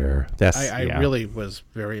 Sure. I really was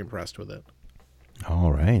very impressed with it.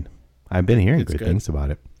 All right. I've been hearing good things about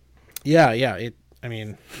it. Yeah. I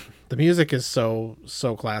mean, the music is so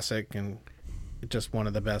classic, and just one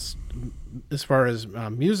of the best as far as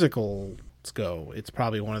musicals go. It's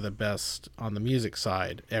probably one of the best on the music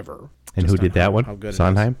side ever. And who did that one?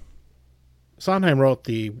 Sondheim? Sondheim wrote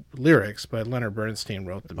the lyrics, but Leonard Bernstein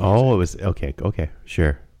wrote the music. Oh, it was okay,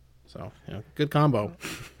 sure. So, good combo.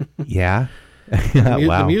 Yeah.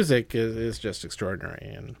 The music is just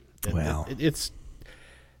extraordinary, and it's.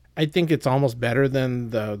 I think it's almost better than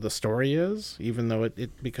the story is, even though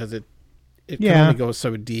because it can only go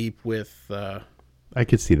so deep with. I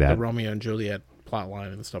could see that the Romeo and Juliet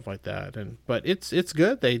plotline and stuff like that, but it's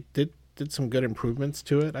good. They did some good improvements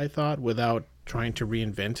to it, I thought, without trying to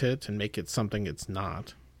reinvent it and make it something it's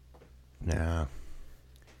not. Yeah.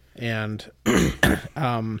 And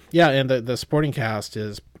and the supporting cast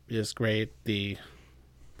is great. The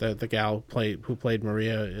gal who played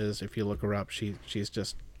Maria is, if you look her up, she's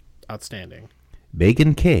just outstanding.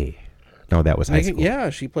 Megan Kay. No, that was high school. Yeah,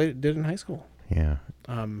 she did in high school. Yeah.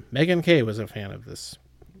 Megan Kay was a fan of this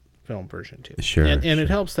film version too. Sure. And it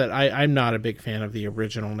helps that I'm not a big fan of the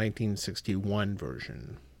original 1961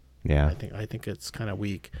 version. Yeah. I think it's kind of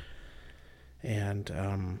weak. And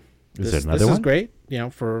This is great.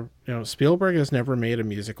 Spielberg has never made a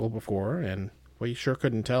musical before, and you sure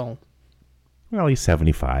couldn't tell. Well, he's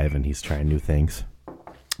 75 and he's trying new things.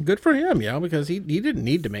 Good for him, because he didn't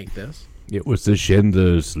need to make this. It was the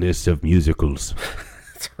Schindler's List of musicals.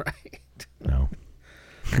 That's right. No.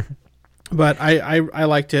 But I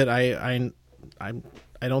liked it. I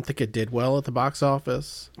don't think it did well at the box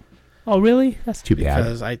office. Oh, really? That's too bad.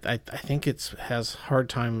 Because I think it has hard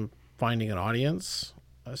time finding an audience,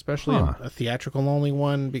 especially a theatrical only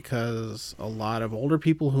one, because a lot of older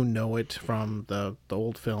people who know it from the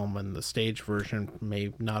old film and the stage version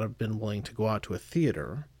may not have been willing to go out to a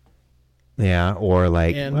theater. Yeah, or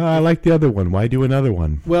I like the other one. Why do another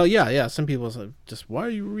one? Well, yeah. Some people say, just, why are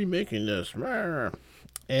you remaking this?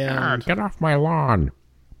 And get off my lawn.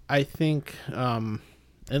 I think, and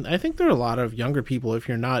I think there are a lot of younger people, if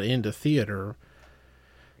you're not into theater,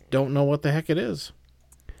 don't know what the heck it is.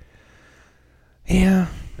 Yeah.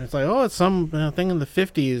 It's like, it's some thing in the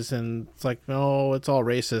 50s, and it's like, no, it's all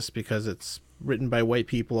racist because it's written by white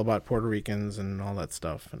people about Puerto Ricans and all that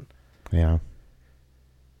stuff. And yeah.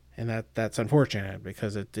 And that's unfortunate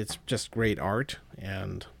because it's just great art.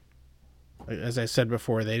 And as I said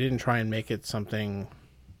before, they didn't try and make it something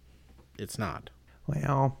it's not.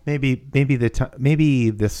 Well, maybe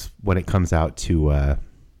this, when it comes out on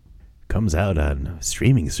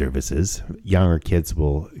streaming services, younger kids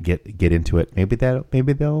will get into it.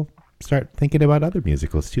 Maybe they'll start thinking about other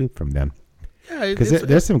musicals too from them. Yeah, because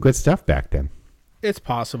there's some good stuff back then. It's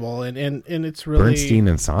possible, and it's really Bernstein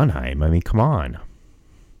and Sondheim. I mean, come on.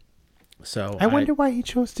 So I wonder why he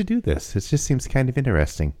chose to do this. It just seems kind of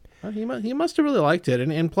interesting. He must have really liked it,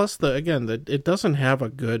 and plus it doesn't have a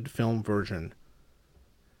good film version.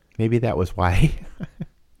 Maybe that was why.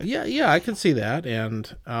 yeah, I can see that,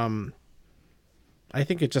 and I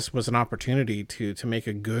think it just was an opportunity to make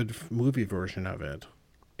a good movie version of it.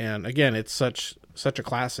 And again, it's such a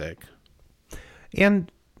classic.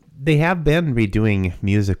 And they have been redoing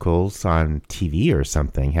musicals on TV or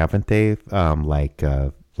something, haven't they?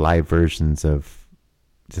 Live versions of.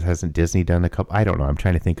 Hasn't Disney done a couple? I don't know. I'm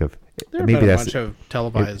trying to think of. There have been a bunch of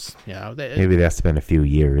televised. Maybe that's been a few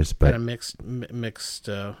years, but a mixed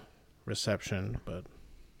reception. But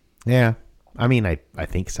yeah, I mean, I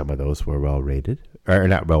think some of those were well rated, or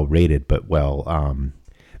not well rated, but well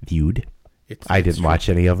viewed. I didn't watch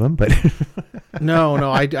any of them, but no,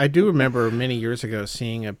 I do remember many years ago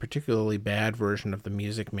seeing a particularly bad version of The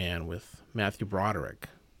Music Man with Matthew Broderick.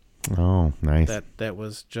 Oh, nice. That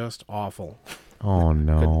was just awful. Oh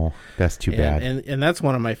no, that's too bad. And that's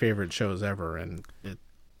one of my favorite shows ever, and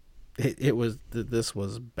this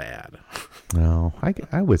was bad. No,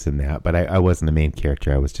 I was in that, but I wasn't the main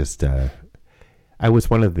character. I was just I was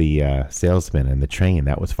one of the salesmen in the train.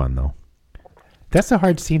 That was fun though. That's a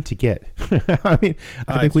hard scene to get. I mean,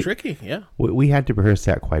 I think it's tricky. Yeah, we had to rehearse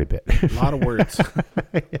that quite a bit. A lot of words.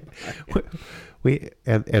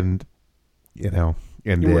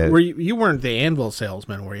 You weren't the anvil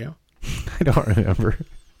salesman, were you? I don't remember.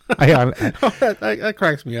 That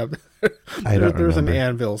cracks me up. There's an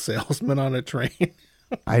anvil salesman on a train.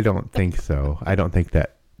 I don't think so. I don't think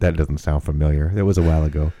that doesn't sound familiar. That was a while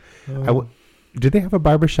ago. Did they have a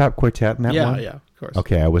barbershop quartet in that one? Yeah, of course.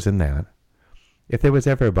 Okay, I was in that. If there was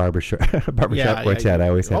ever a barbershop quartet, I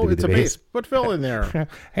always had to be the bass. Put Phil in there.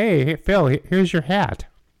 Hey, Phil, here's your hat.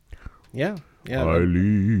 Yeah.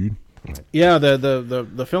 Eileen. Yeah,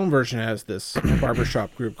 the film version has this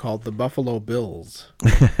barbershop group called the Buffalo Bills,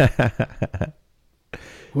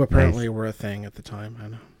 who apparently were a thing at the time. I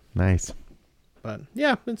know. Nice. But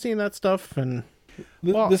yeah, been seeing that stuff and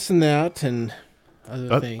this and that and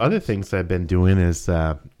other things. Other things I've been doing is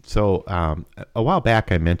a while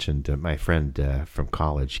back I mentioned my friend from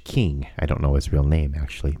college, King. I don't know his real name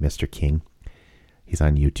actually, Mr. King. He's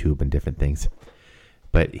on YouTube and different things,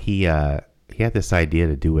 but he had this idea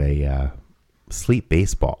to do a Sleep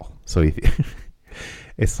Baseball. So if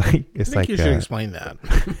it's like I think you should explain that.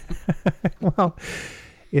 well,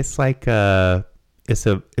 it's like it's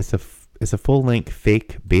a full length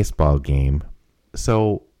fake baseball game.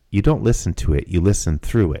 So you don't listen to it, you listen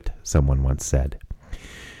through it. Someone once said,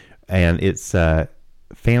 and it's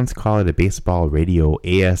fans call it a baseball radio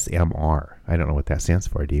ASMR. I don't know what that stands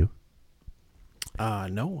for. Do you?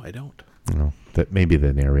 No, I don't. No, that maybe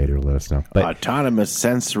the narrator will let us know. But Autonomous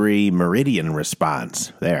sensory meridian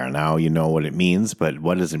response. There, now you know what it means, but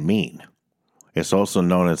what does it mean? It's also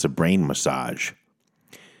known as a brain massage.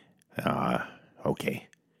 Okay.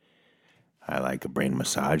 I like a brain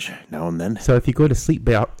massage now and then. so if you go to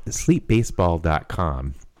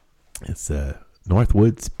sleepbaseball.com, it's a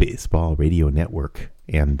Northwoods Baseball Radio Network,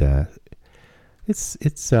 and it's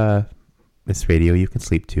radio you can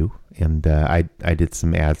sleep to. And I did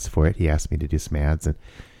some ads for it. He asked me to do some ads, and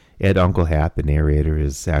Ed Uncle Hat, the narrator,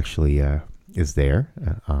 is actually is there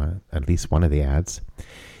at least one of the ads.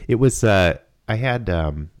 It was I had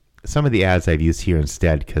some of the ads I've used here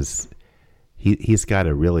instead because he's got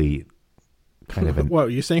a really kind of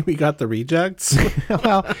What, you saying we got the rejects?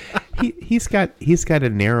 well, he's got a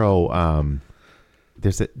narrow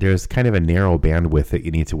there's kind of a narrow bandwidth that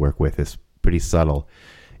you need to work with. It's pretty subtle,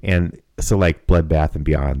 and so like Bloodbath and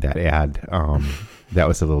Beyond, that ad that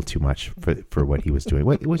was a little too much for what he was doing.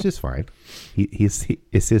 Which is fine.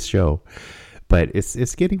 It's his show, but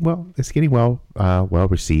it's getting well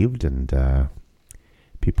received, and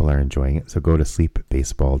people are enjoying it. So go to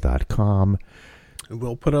sleepbaseball.com.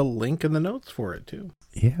 We'll put a link in the notes for it too.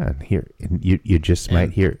 Yeah, and you just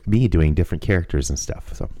might hear me doing different characters and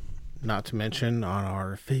stuff. So, not to mention on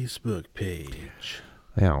our Facebook page.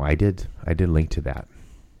 Yeah, I did link to that.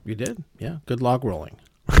 You did, yeah. Good log rolling.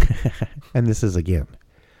 And this is again,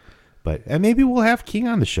 and maybe we'll have King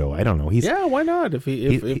on the show. I don't know. Why not? If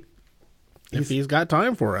he's got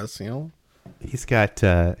time for us, he's got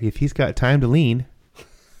if he's got time to lean.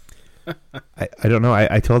 I don't know.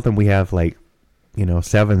 I told him we have like,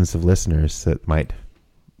 sevens of listeners that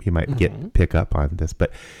he might pick up on this,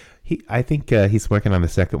 but I think he's working on the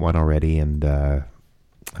second one already, and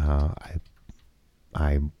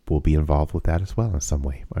I will be involved with that as well in some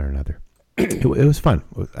way or another. It was fun.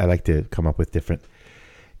 I like to come up with different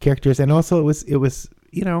characters, and also it was it was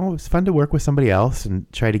fun to work with somebody else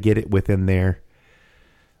and try to get it within their,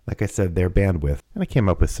 like I said, their bandwidth. And I came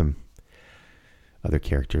up with some other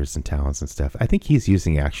characters and towns and stuff. I think he's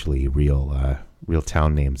using actually real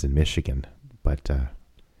town names in Michigan, but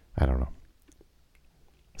I don't know.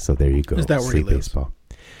 So there you go. Is that where he lives? Baseball.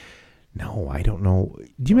 No, I don't know.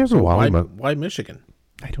 Do you remember Wally? Why Michigan?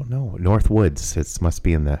 I don't know. Northwoods. It must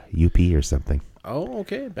be in the UP or something. Oh,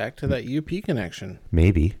 okay. Back to that UP connection.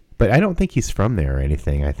 Maybe. But I don't think he's from there or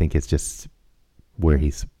anything. I think it's just where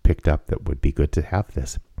he's picked up that would be good to have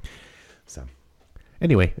this. So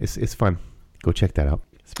anyway, it's fun. Go check that out.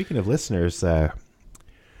 Speaking of listeners,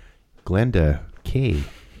 Glenda K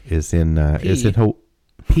is in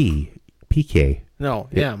PK. No,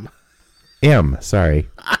 M. M, sorry.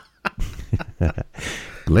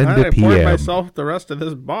 Glenda I PM. poured myself the rest of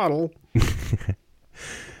this bottle.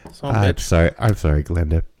 I'm sorry,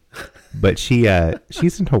 Glenda. But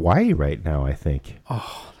she's in Hawaii right now, I think.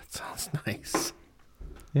 Oh, that sounds nice.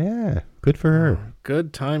 Yeah, good for her.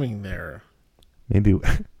 Good timing there. Maybe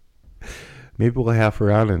we'll have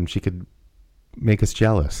her on and she could make us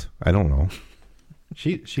jealous. I don't know.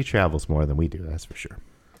 She travels more than we do, that's for sure.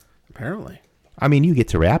 Apparently. I mean, you get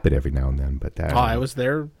to wrap it every now and then, but that. Oh, I was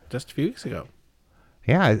there just a few weeks ago.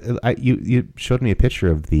 Yeah, you showed me a picture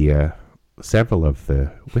of the several of the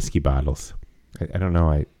whiskey bottles. I don't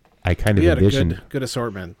know. I kind of envisioned a good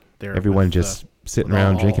assortment there. Everyone just sitting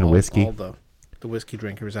around drinking whiskey. All the whiskey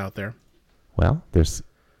drinkers out there. Well, there's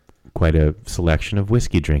quite a selection of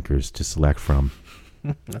whiskey drinkers to select from.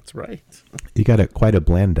 That's right. You got quite a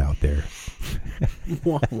blend out there.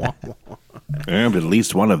 And at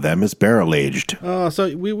least one of them is barrel aged.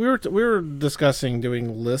 So we were discussing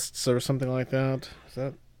doing lists or something like that. Is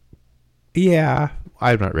that? Yeah,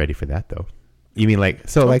 I'm not ready for that though. You mean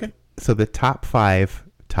so the top five.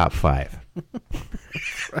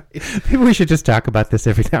 Right. Maybe we should just talk about this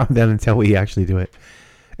every now and then until we actually do it.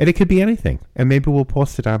 And it could be anything. And maybe we'll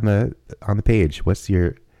post it on the page. What's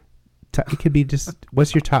your it could be just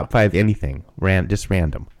what's your top 5 anything? Just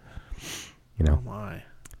random. Oh my.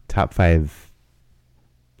 Top 5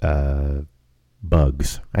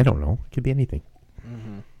 bugs. I don't know. It could be anything.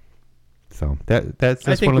 Mm-hmm. So that's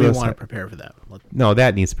I think one of those. We want to prepare for that. No,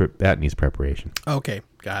 that needs preparation. Okay,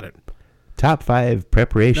 got it. Top 5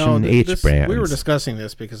 preparation brand. We were discussing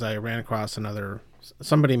this because I ran across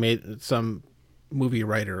somebody made some movie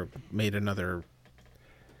writer made another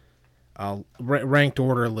ranked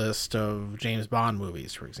order list of James Bond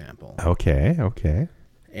movies, for example. Okay.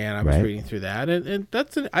 And I was reading through that, and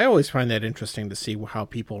I always find that interesting to see how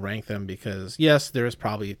people rank them, because yes, there's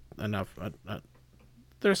probably enough.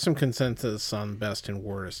 There's some consensus on best and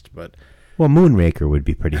worst, but well, Moonraker would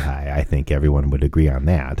be pretty high. I think everyone would agree on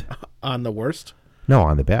that. On the worst? No,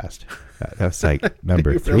 on the best. That's like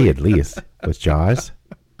number 3 at least. Was Jaws?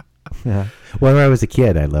 Yeah. When I was a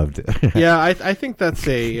kid, I loved it. Yeah, I think that's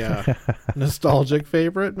a nostalgic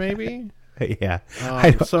favorite, maybe. Yeah.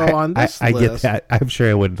 On this I get list, that. I'm sure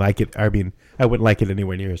I wouldn't like it. I mean, I wouldn't like it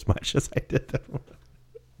anywhere near as much as I did.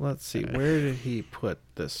 Let's see. Where did he put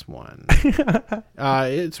this one?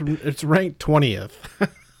 It's ranked 20th.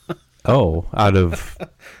 Oh, out of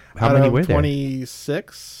how many were there?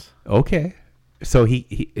 26. Okay. So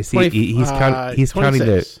he's counting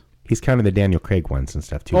the Daniel Craig ones and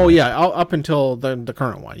stuff too. Oh right? yeah, up until the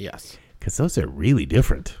current one, yes. Because those are really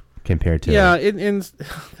different compared to. Yeah,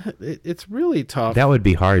 it's really tough. That would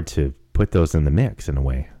be hard to put those in the mix in a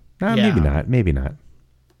way. Yeah. Maybe not.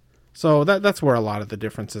 So that's where a lot of the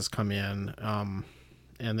differences come in.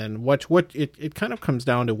 And then what it kind of comes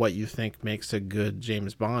down to what you think makes a good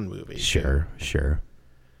James Bond movie. Sure.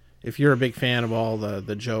 If you're a big fan of all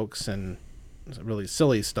the jokes and really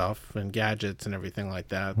silly stuff and gadgets and everything like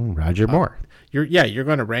that, Roger Moore. You're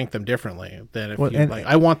going to rank them differently than if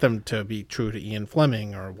I want them to be true to Ian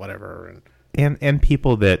Fleming or whatever. And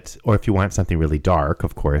people that, or if you want something really dark,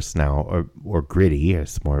 of course now, or gritty,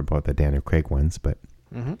 it's more about the Daniel Craig ones, but.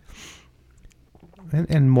 Mm-hmm.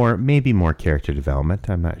 And maybe more character development.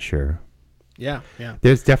 I'm not sure. Yeah.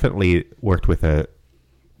 There's definitely worked with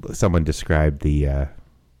someone described the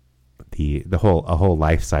whole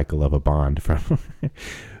life cycle of a Bond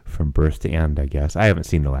from birth to end. I guess I haven't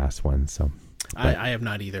seen the last one, so I have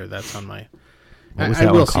not either. That's on my. What was I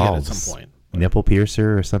that will one see called? it at some point. Nipple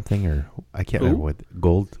piercer or something, or I can't remember what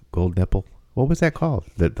gold nipple. What was that called?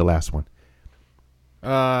 The last one.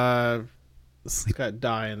 It's got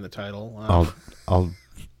 "die" in the title. I'll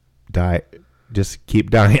die. Just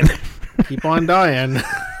keep dying. Keep on dying.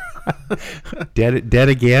 Dead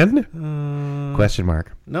again? Question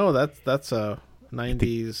mark. No, that's a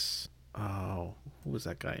 90s. Oh, who was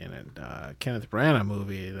that guy in it? Kenneth Branagh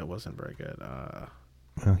movie that wasn't very good.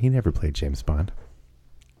 Well, he never played James Bond.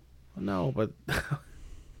 No, but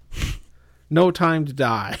No Time to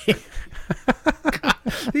Die. God,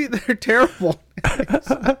 they're terrible.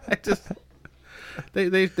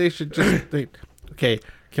 They should just okay.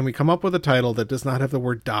 Can we come up with a title that does not have the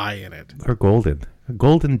word "die" in it? Or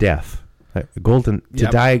golden death, golden to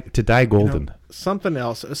die golden. Something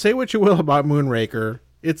else. Say what you will about Moonraker.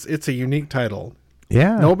 It's a unique title.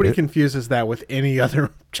 Yeah, nobody confuses that with any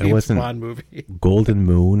other James Bond movie. Golden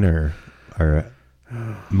Moon or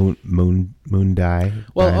moon die.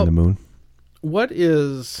 Well, die on the moon. What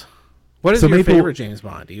is your favorite James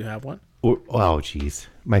Bond? Do you have one? Oh, geez.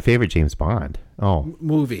 My favorite James Bond. Oh.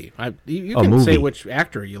 Movie. You can say which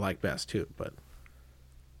actor you like best, too. But.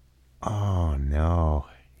 Oh, no.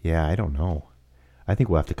 Yeah, I don't know. I think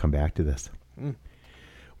we'll have to come back to this.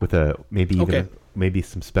 With maybe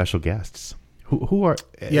some special guests. Who are...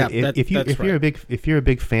 Yeah, if you're a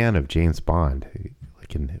big fan of James Bond, you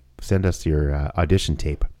can send us your audition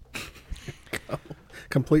tape.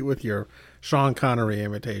 Complete with your Sean Connery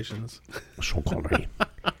imitations. Sean Connery.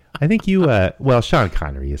 I think Sean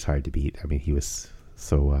Connery is hard to beat. I mean, he was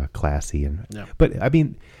so classy but I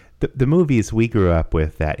mean, the movies we grew up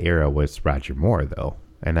with that era was Roger Moore though,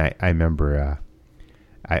 and I remember,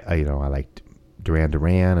 I liked Duran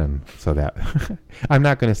Duran, and so that I'm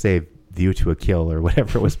not going to say View to a Kill or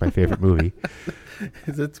whatever was my favorite movie.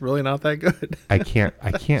 It's really not that good. I can't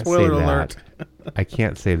say that. I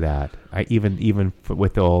can't say that. I even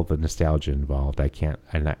with all the nostalgia involved, I can't.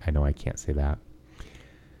 I know I can't say that.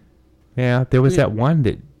 Yeah, there was that one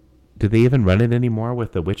that. Do they even run it anymore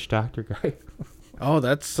with the witch doctor guy? Oh,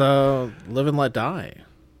 that's Live and Let Die.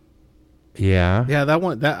 Yeah. Yeah, that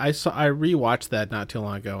one. That I rewatched that not too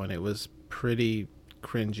long ago, and it was pretty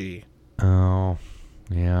cringy. Oh,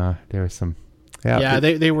 yeah. There was some. Yeah,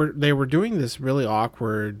 they were doing this really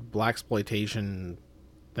awkward blaxploitation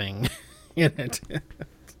thing in it.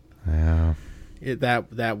 Yeah.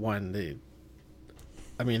 That one.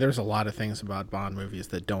 I mean, there's a lot of things about Bond movies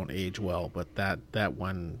that don't age well, but that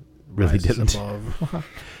one really didn't. Above.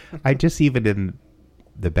 I just, even in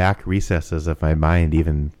the back recesses of my mind,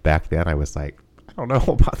 even back then, I was like, I don't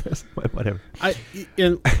know about this, but whatever.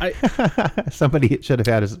 Somebody should have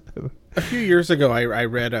had a few years ago. I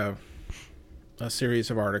read a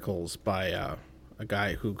series of articles by a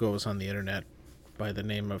guy who goes on the internet by the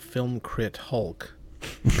name of Film Crit Hulk.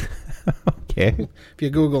 Okay. If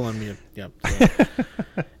you Google him, yep. So.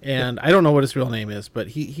 And I don't know what his real name is, but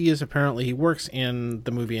he is apparently, he works in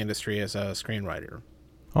the movie industry as a screenwriter.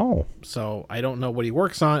 Oh. So I don't know what he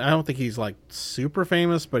works on. I don't think he's like super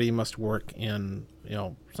famous, but he must work in,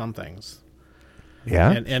 some things.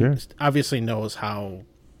 Yeah. And obviously knows how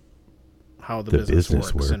the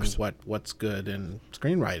business works and what's good in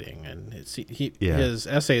screenwriting. And his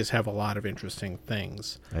essays have a lot of interesting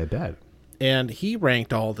things. I bet. And he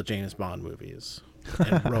ranked all the James Bond movies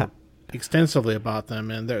and wrote extensively about them.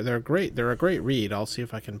 And they're great. They're a great read. I'll see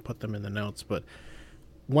if I can put them in the notes. But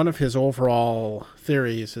one of his overall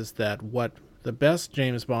theories is that the best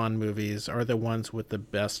James Bond movies are the ones with the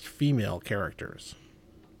best female characters.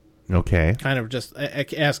 Okay. Kind of just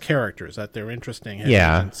as characters, that they're interesting, have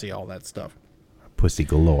agency, all that stuff. Pussy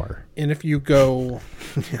galore. And if you go,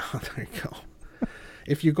 there you go.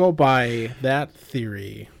 If you go by that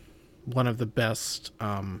theory, one of the best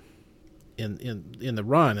in the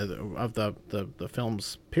run of the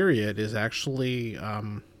film's period is actually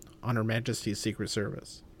On Her Majesty's Secret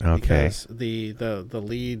Service. Okay. Because the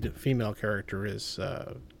lead female character is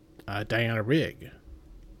Diana Rigg.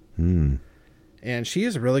 And she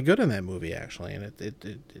is really good in that movie, actually, and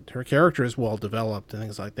her character is well developed and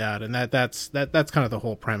things like that. And that's kind of the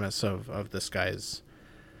whole premise of this guy's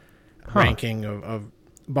ranking of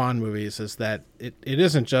Bond movies, is that it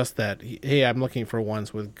isn't just that I'm looking for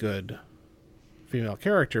ones with good female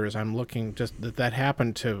characters. I'm looking just that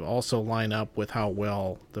happened to also line up with how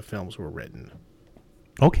well the films were written.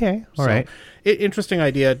 Okay, all right. Interesting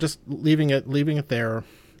idea. Just leaving it there.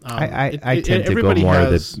 I tend to go more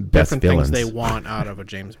of the best villains. Things they want out of a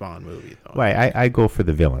James Bond movie, though. Right, I go for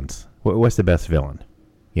the villains. What's the best villain?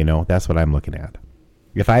 That's what I'm looking at.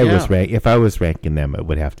 If I was ranking them, it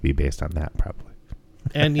would have to be based on that, probably.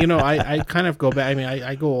 And I kind of go back. I mean,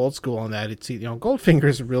 I go old school on that. It's Goldfinger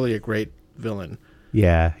is really a great villain.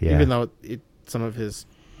 Yeah. Even though some of his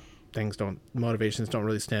motivations don't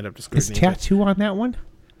really stand up to scrutiny. Is Tattoo on that one?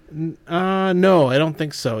 No, I don't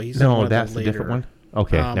think so. He's that's a different one.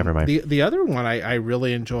 Okay, never mind. The other one I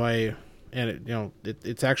really enjoy, and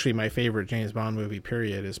it's actually my favorite James Bond movie.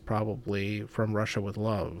 Period, is probably From Russia with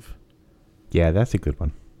Love. Yeah, that's a good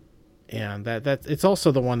one. And that it's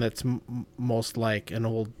also the one that's most like an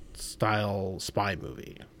old style spy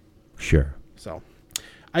movie. Sure. So,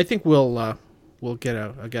 I think we'll get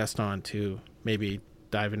a guest on to maybe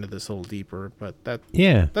dive into this a little deeper. But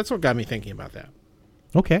that's what got me thinking about that.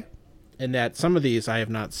 Okay. And that some of these I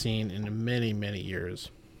have not seen in many, many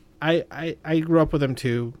years. I grew up with them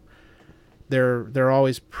too. They're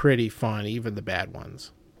always pretty fun, even the bad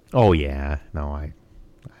ones. Oh yeah. No, I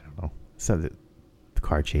don't know. So the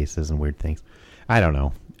car chases and weird things. I don't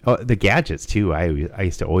know. Oh, the gadgets too. I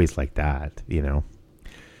used to always like that. But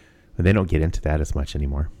they don't get into that as much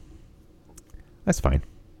anymore. That's fine.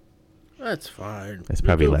 That's fine. It's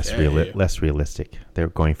probably less realistic. They're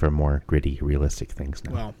going for more gritty, realistic things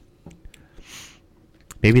now. Well,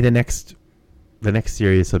 maybe the next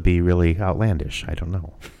series will be really outlandish. I don't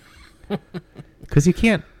know. Because you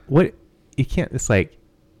can't. It's like,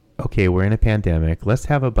 okay, we're in a pandemic. Let's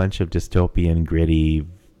have a bunch of dystopian, gritty,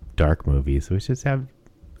 dark movies. We just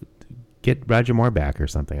get Roger Moore back or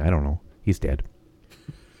something. I don't know. He's dead.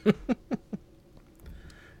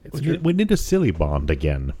 We need a silly Bond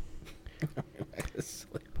again.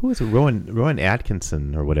 Who was it? Rowan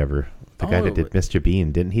Atkinson or whatever, the guy that did Mr.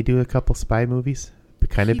 Bean. Didn't he do a couple spy movies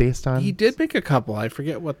kind of based on? He did make a couple. I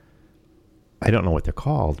forget what. I don't know what they're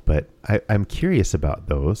called, but I'm curious about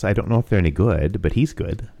those. I don't know if they're any good, but he's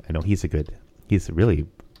good. I know he's a really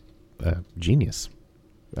genius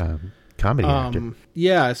comedy actor.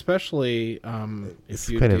 Yeah, especially if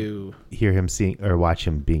you do hear him watch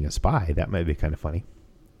him being a spy. That might be kind of funny.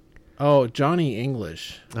 Oh, Johnny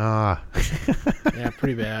English. Ah. Yeah,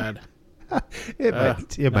 pretty bad.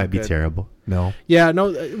 It might be terrible. No. Yeah,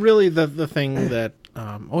 no, really the thing that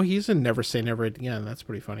he's in Never Say Never Again. That's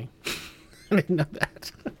pretty funny. I didn't know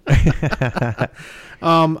that.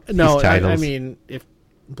 No, I mean, if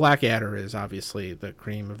Blackadder is obviously the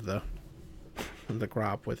cream of the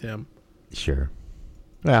crop with him. Sure.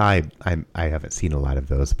 Well, I haven't seen a lot of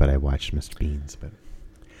those, but I watched Mr. Bean's, but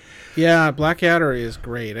yeah, Blackadder is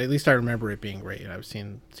great. At least I remember it being great. I've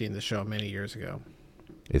seen the show many years ago.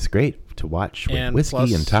 It's great to watch with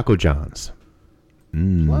whiskey and Taco John's.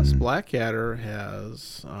 Plus, Blackadder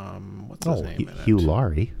has what's his name in it? Hugh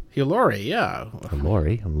Laurie. Hugh Laurie, yeah.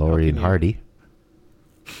 Laurie and Hardy.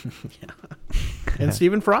 Yeah. And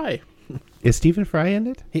Stephen Fry. Is Stephen Fry in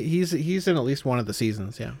it? He's in at least one of the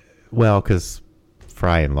seasons, yeah. Well, because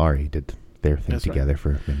Fry and Laurie did their thing That's right. together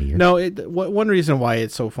for many years. No, one reason why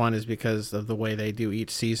it's so fun is because of the way they do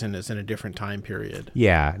each season is in a different time period.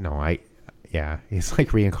 Yeah, no, he's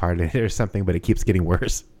like reincarnated or something, but it keeps getting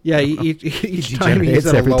worse. Yeah, each time he's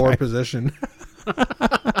at a lower position.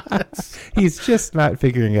 He's just not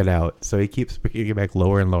figuring it out, so he keeps bringing it back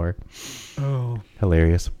lower and lower. Oh,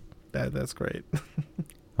 hilarious! That's great.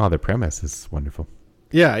 Oh, the premise is wonderful.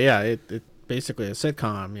 Yeah, it basically a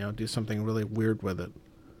sitcom. Do something really weird with it.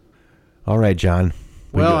 All right, John.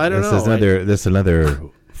 I don't know. This is another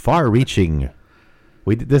far-reaching.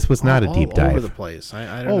 This was not a deep dive. All over the place.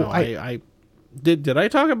 I don't know. I did I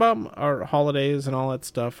talk about our holidays and all that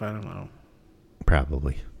stuff? I don't know.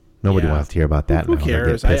 Probably. Nobody wants to hear about that. Who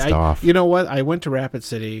cares? Get pissed off. You know what? I went to Rapid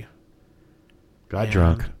City. Got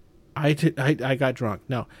drunk. I got drunk.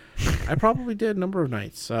 No, I probably did a number of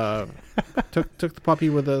nights. Took the puppy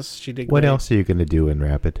with us. She did. What great. else are you going to do in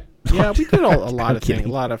Rapid? Yeah, we did a lot of things. A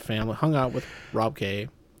lot of family. Hung out with Rob K.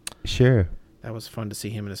 Sure. That was fun to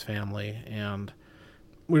see him and his family, and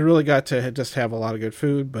we really got to just have a lot of good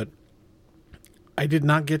food. But I did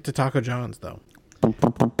not get to Taco John's though.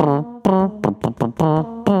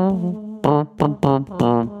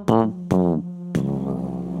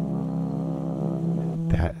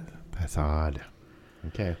 That's odd.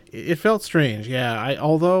 Okay. It felt strange, yeah.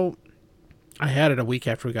 Although I had it a week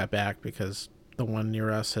after we got back because the one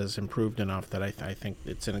near us has improved enough that I think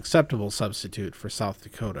it's an acceptable substitute for South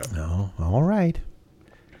Dakota. Oh, all right.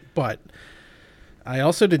 But I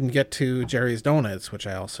also didn't get to Jerry's Donuts, which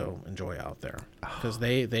I also enjoy out there because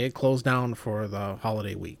they had closed down for the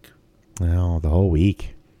holiday week. Oh, the whole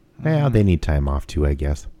week. Well, they need time off too, I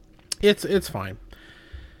guess. It's fine.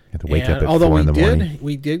 You have to wake up at 4 in the morning.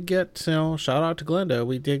 We did get, shout out to Glenda,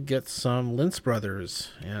 we did get some Lintz Brothers,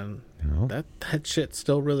 and that shit's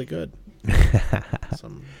still really good.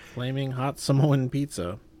 Some flaming hot Samoan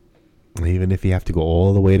pizza. Even if you have to go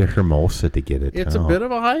all the way to Hermosa to get it. It's a bit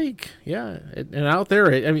of a hike, yeah. And out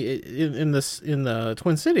there, in the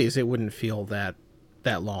Twin Cities, it wouldn't feel that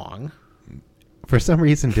long. For some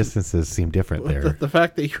reason, distances seem different there. The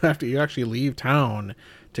fact that you actually leave town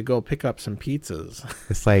to go pick up some pizzas.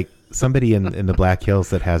 It's like somebody in the Black Hills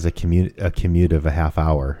that has a commute of a half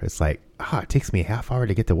hour. It's like, it takes me a half hour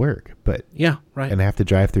to get to work, but yeah, right. And I have to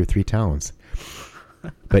drive through 3 towns.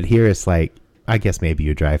 But here it's like, I guess maybe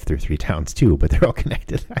you drive through 3 towns too, but they're all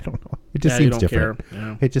connected. I don't know. It just seems different.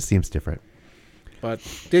 Yeah. It just seems different. But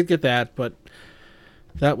did get that, but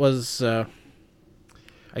that was.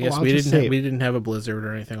 I guess we didn't have a blizzard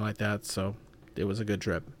or anything like that, so it was a good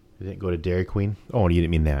trip. You didn't go to Dairy Queen? Oh, you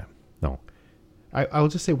didn't mean that. No. I'll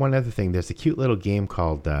just say one other thing. There's a cute little game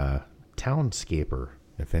called Townscaper.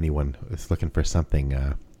 If anyone is looking for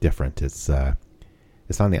something different, it's on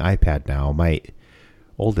the iPad now. My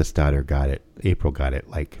oldest daughter got it. April got it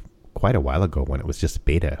like quite a while ago when it was just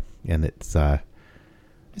beta, and it's a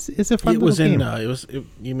fun little game.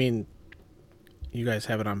 You mean you guys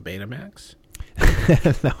have it on Betamax?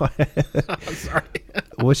 No. I'm sorry.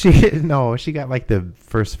 Well, she got like the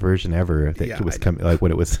first version ever that it was coming, like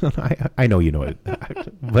when it was. I know you know it,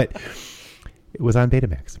 but it was on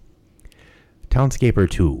Betamax. Townscaper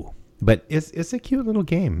 2, but it's a cute little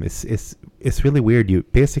game. It's really weird. You're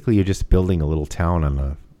just building a little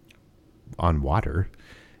town on water,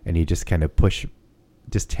 and you just kind of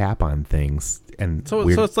tap on things, and so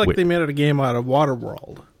it's like they made it a game out of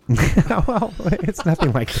Waterworld. Well, it's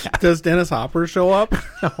nothing like that. Does Dennis Hopper show up?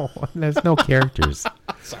 No, there's no characters.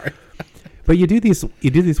 Sorry, but you do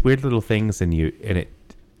these weird little things, and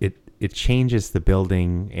it changes the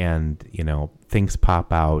building, and things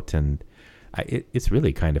pop out, and it's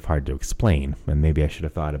really kind of hard to explain. And maybe I should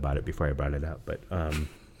have thought about it before I brought it up. But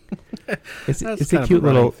it's a cute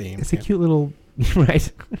little theme. It's a cute little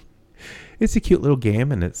right. It's a cute little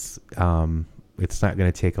game, and it's not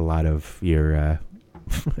going to take a lot of your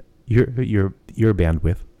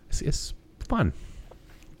bandwidth. It's fun.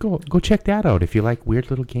 Go check that out if you like weird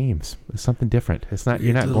little games. It's something different. It's not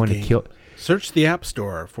you're not going to kill. Search the App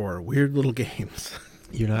Store for weird little games.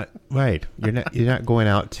 You're not right. You're not going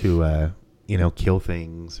out to kill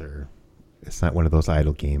things, or it's not one of those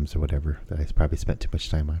idle games or whatever that I probably spent too much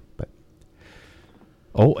time on. But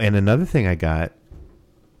and another thing I got.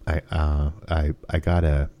 I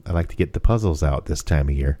like to get the puzzles out this time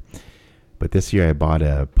of year. But this year I bought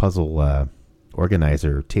a puzzle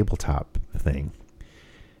organizer tabletop thing,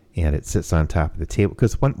 and it sits on top of the table.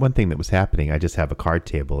 Because one thing that was happening, I just have a card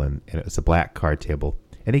table, and it's a black card table,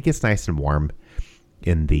 and it gets nice and warm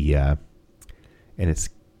in the, and it's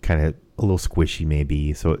kind of a little squishy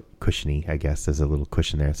maybe, so cushiony, I guess. There's a little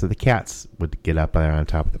cushion there. So the cats would get up there on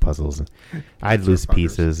top of the puzzles, and I'd lose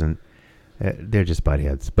pieces, and they're just butt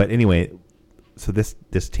heads. But anyway, so this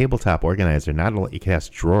tabletop organizer, not only it has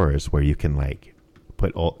drawers where you can like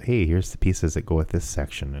put hey, here's the pieces that go with this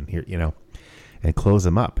section, and here, and close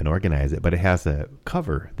them up and organize it. But it has a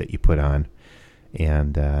cover that you put on,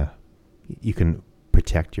 and you can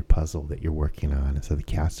protect your puzzle that you're working on, so the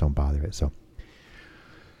cats don't bother it. So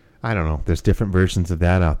I don't know. There's different versions of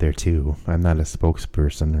that out there too. I'm not a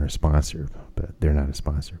spokesperson or a sponsor, but they're not a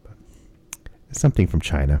sponsor. But it's something from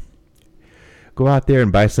China. Go out there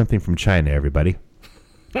and buy something from China, everybody.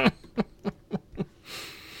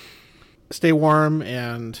 Stay warm,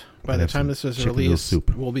 and by the time this is released,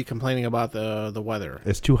 we'll be complaining about the weather.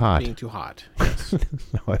 It's too hot. Being too hot. Yes.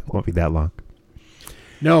 No, it won't be that long.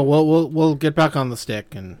 No, we'll get back on the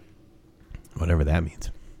stick and whatever that means.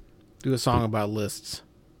 Do a song about lists.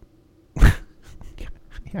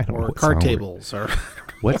 I don't know or card tables or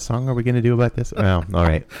what song are we going to do about this? Well, all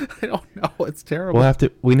right. I don't know. It's terrible. We'll have to.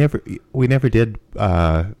 We never did.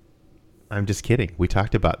 I'm just kidding. We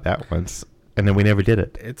talked about that once, and then we never did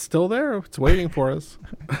it. It's still there. It's waiting for us.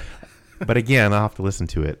 But again, I'll have to listen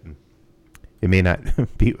to it. It may not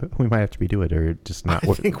be. We might have to redo it, or just not.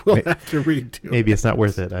 I think we'll have to redo it. Maybe it's not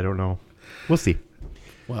worth it. I don't know. We'll see.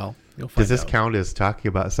 Well, you'll find out. Does this count as talking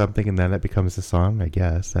about something and then it becomes a song? I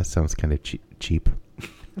guess that sounds kind of cheap.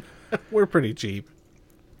 We're pretty cheap.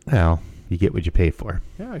 Well, you get what you pay for.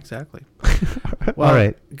 Yeah, exactly. Well, all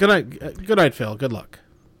right. Good night. Good night, Phil. Good luck.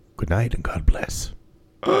 Good night and God bless.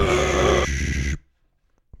 Oh,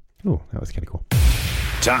 that was kind of cool.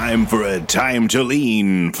 Time for a Time to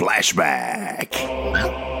Lean flashback.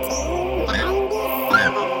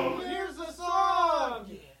 Here's the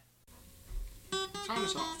song. Time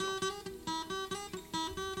is off, Phil.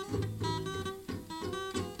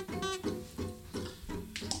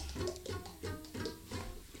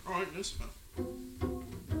 All right, this one.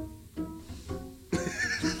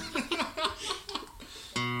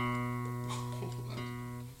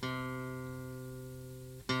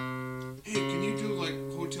 Hey, can you do like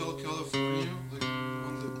Hotel California, like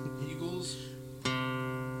on the Eagles?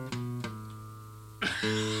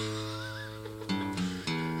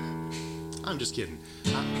 I'm just kidding.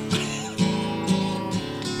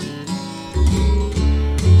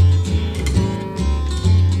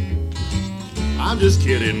 I'm just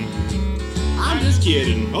kidding. I'm just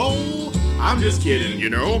kidding. Oh, I'm just kidding, you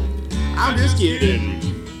know. I'm just kidding.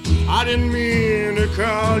 I didn't mean to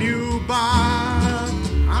call you by.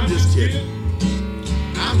 I'm just kidding.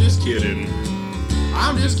 I'm just kidding.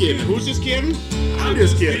 I'm just kidding. Who's just kidding? I'm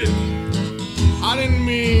just kidding. I didn't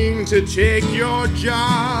mean to take your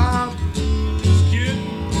job. I'm just kidding.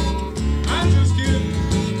 I'm just kidding.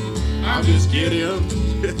 I'm just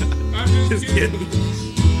kidding. I'm just kidding.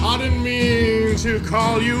 I didn't mean to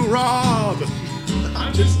call you Rob.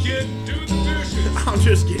 I'm just kidding. Do the dishes. I'm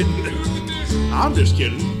just kidding. Do the dishes. I'm just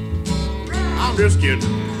kidding. I'm just kidding.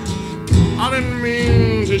 I didn't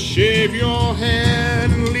mean to shave your head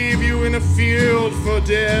and leave you in a field for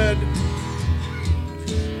dead.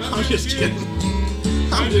 I'm just kidding.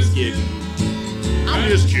 I'm just kidding. I'm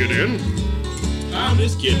just kidding. I'm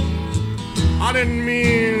just kidding. I didn't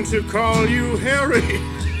mean to call you Harry.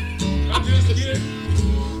 I'm just kidding.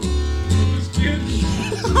 I'm just kidding.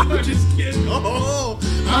 I'm just kidding. Oh,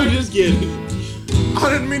 I'm just kidding. I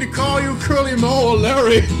didn't mean to call you Curly Moe or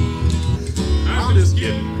Larry. I'm just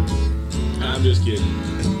kidding. I'm just kidding.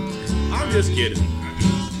 I'm just kidding.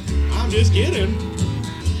 I'm just kidding.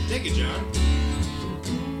 Take it, John.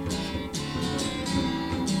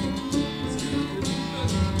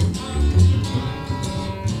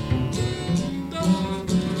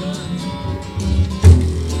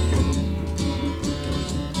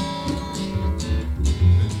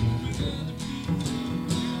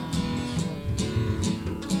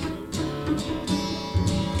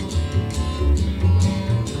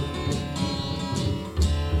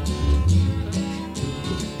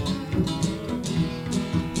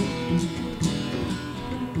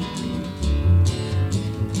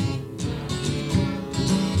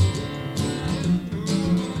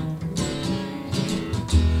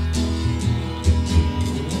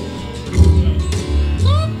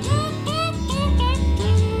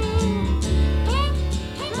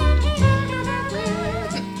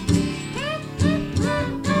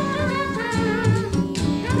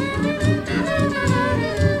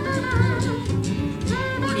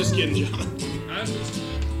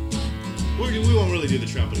 We won't really do the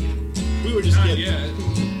trumpet again. We were just kidding.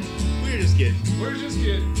 We were just kidding. We're just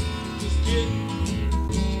kidding. Just kidding.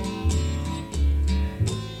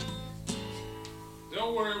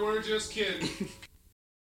 Don't worry, we're just kidding.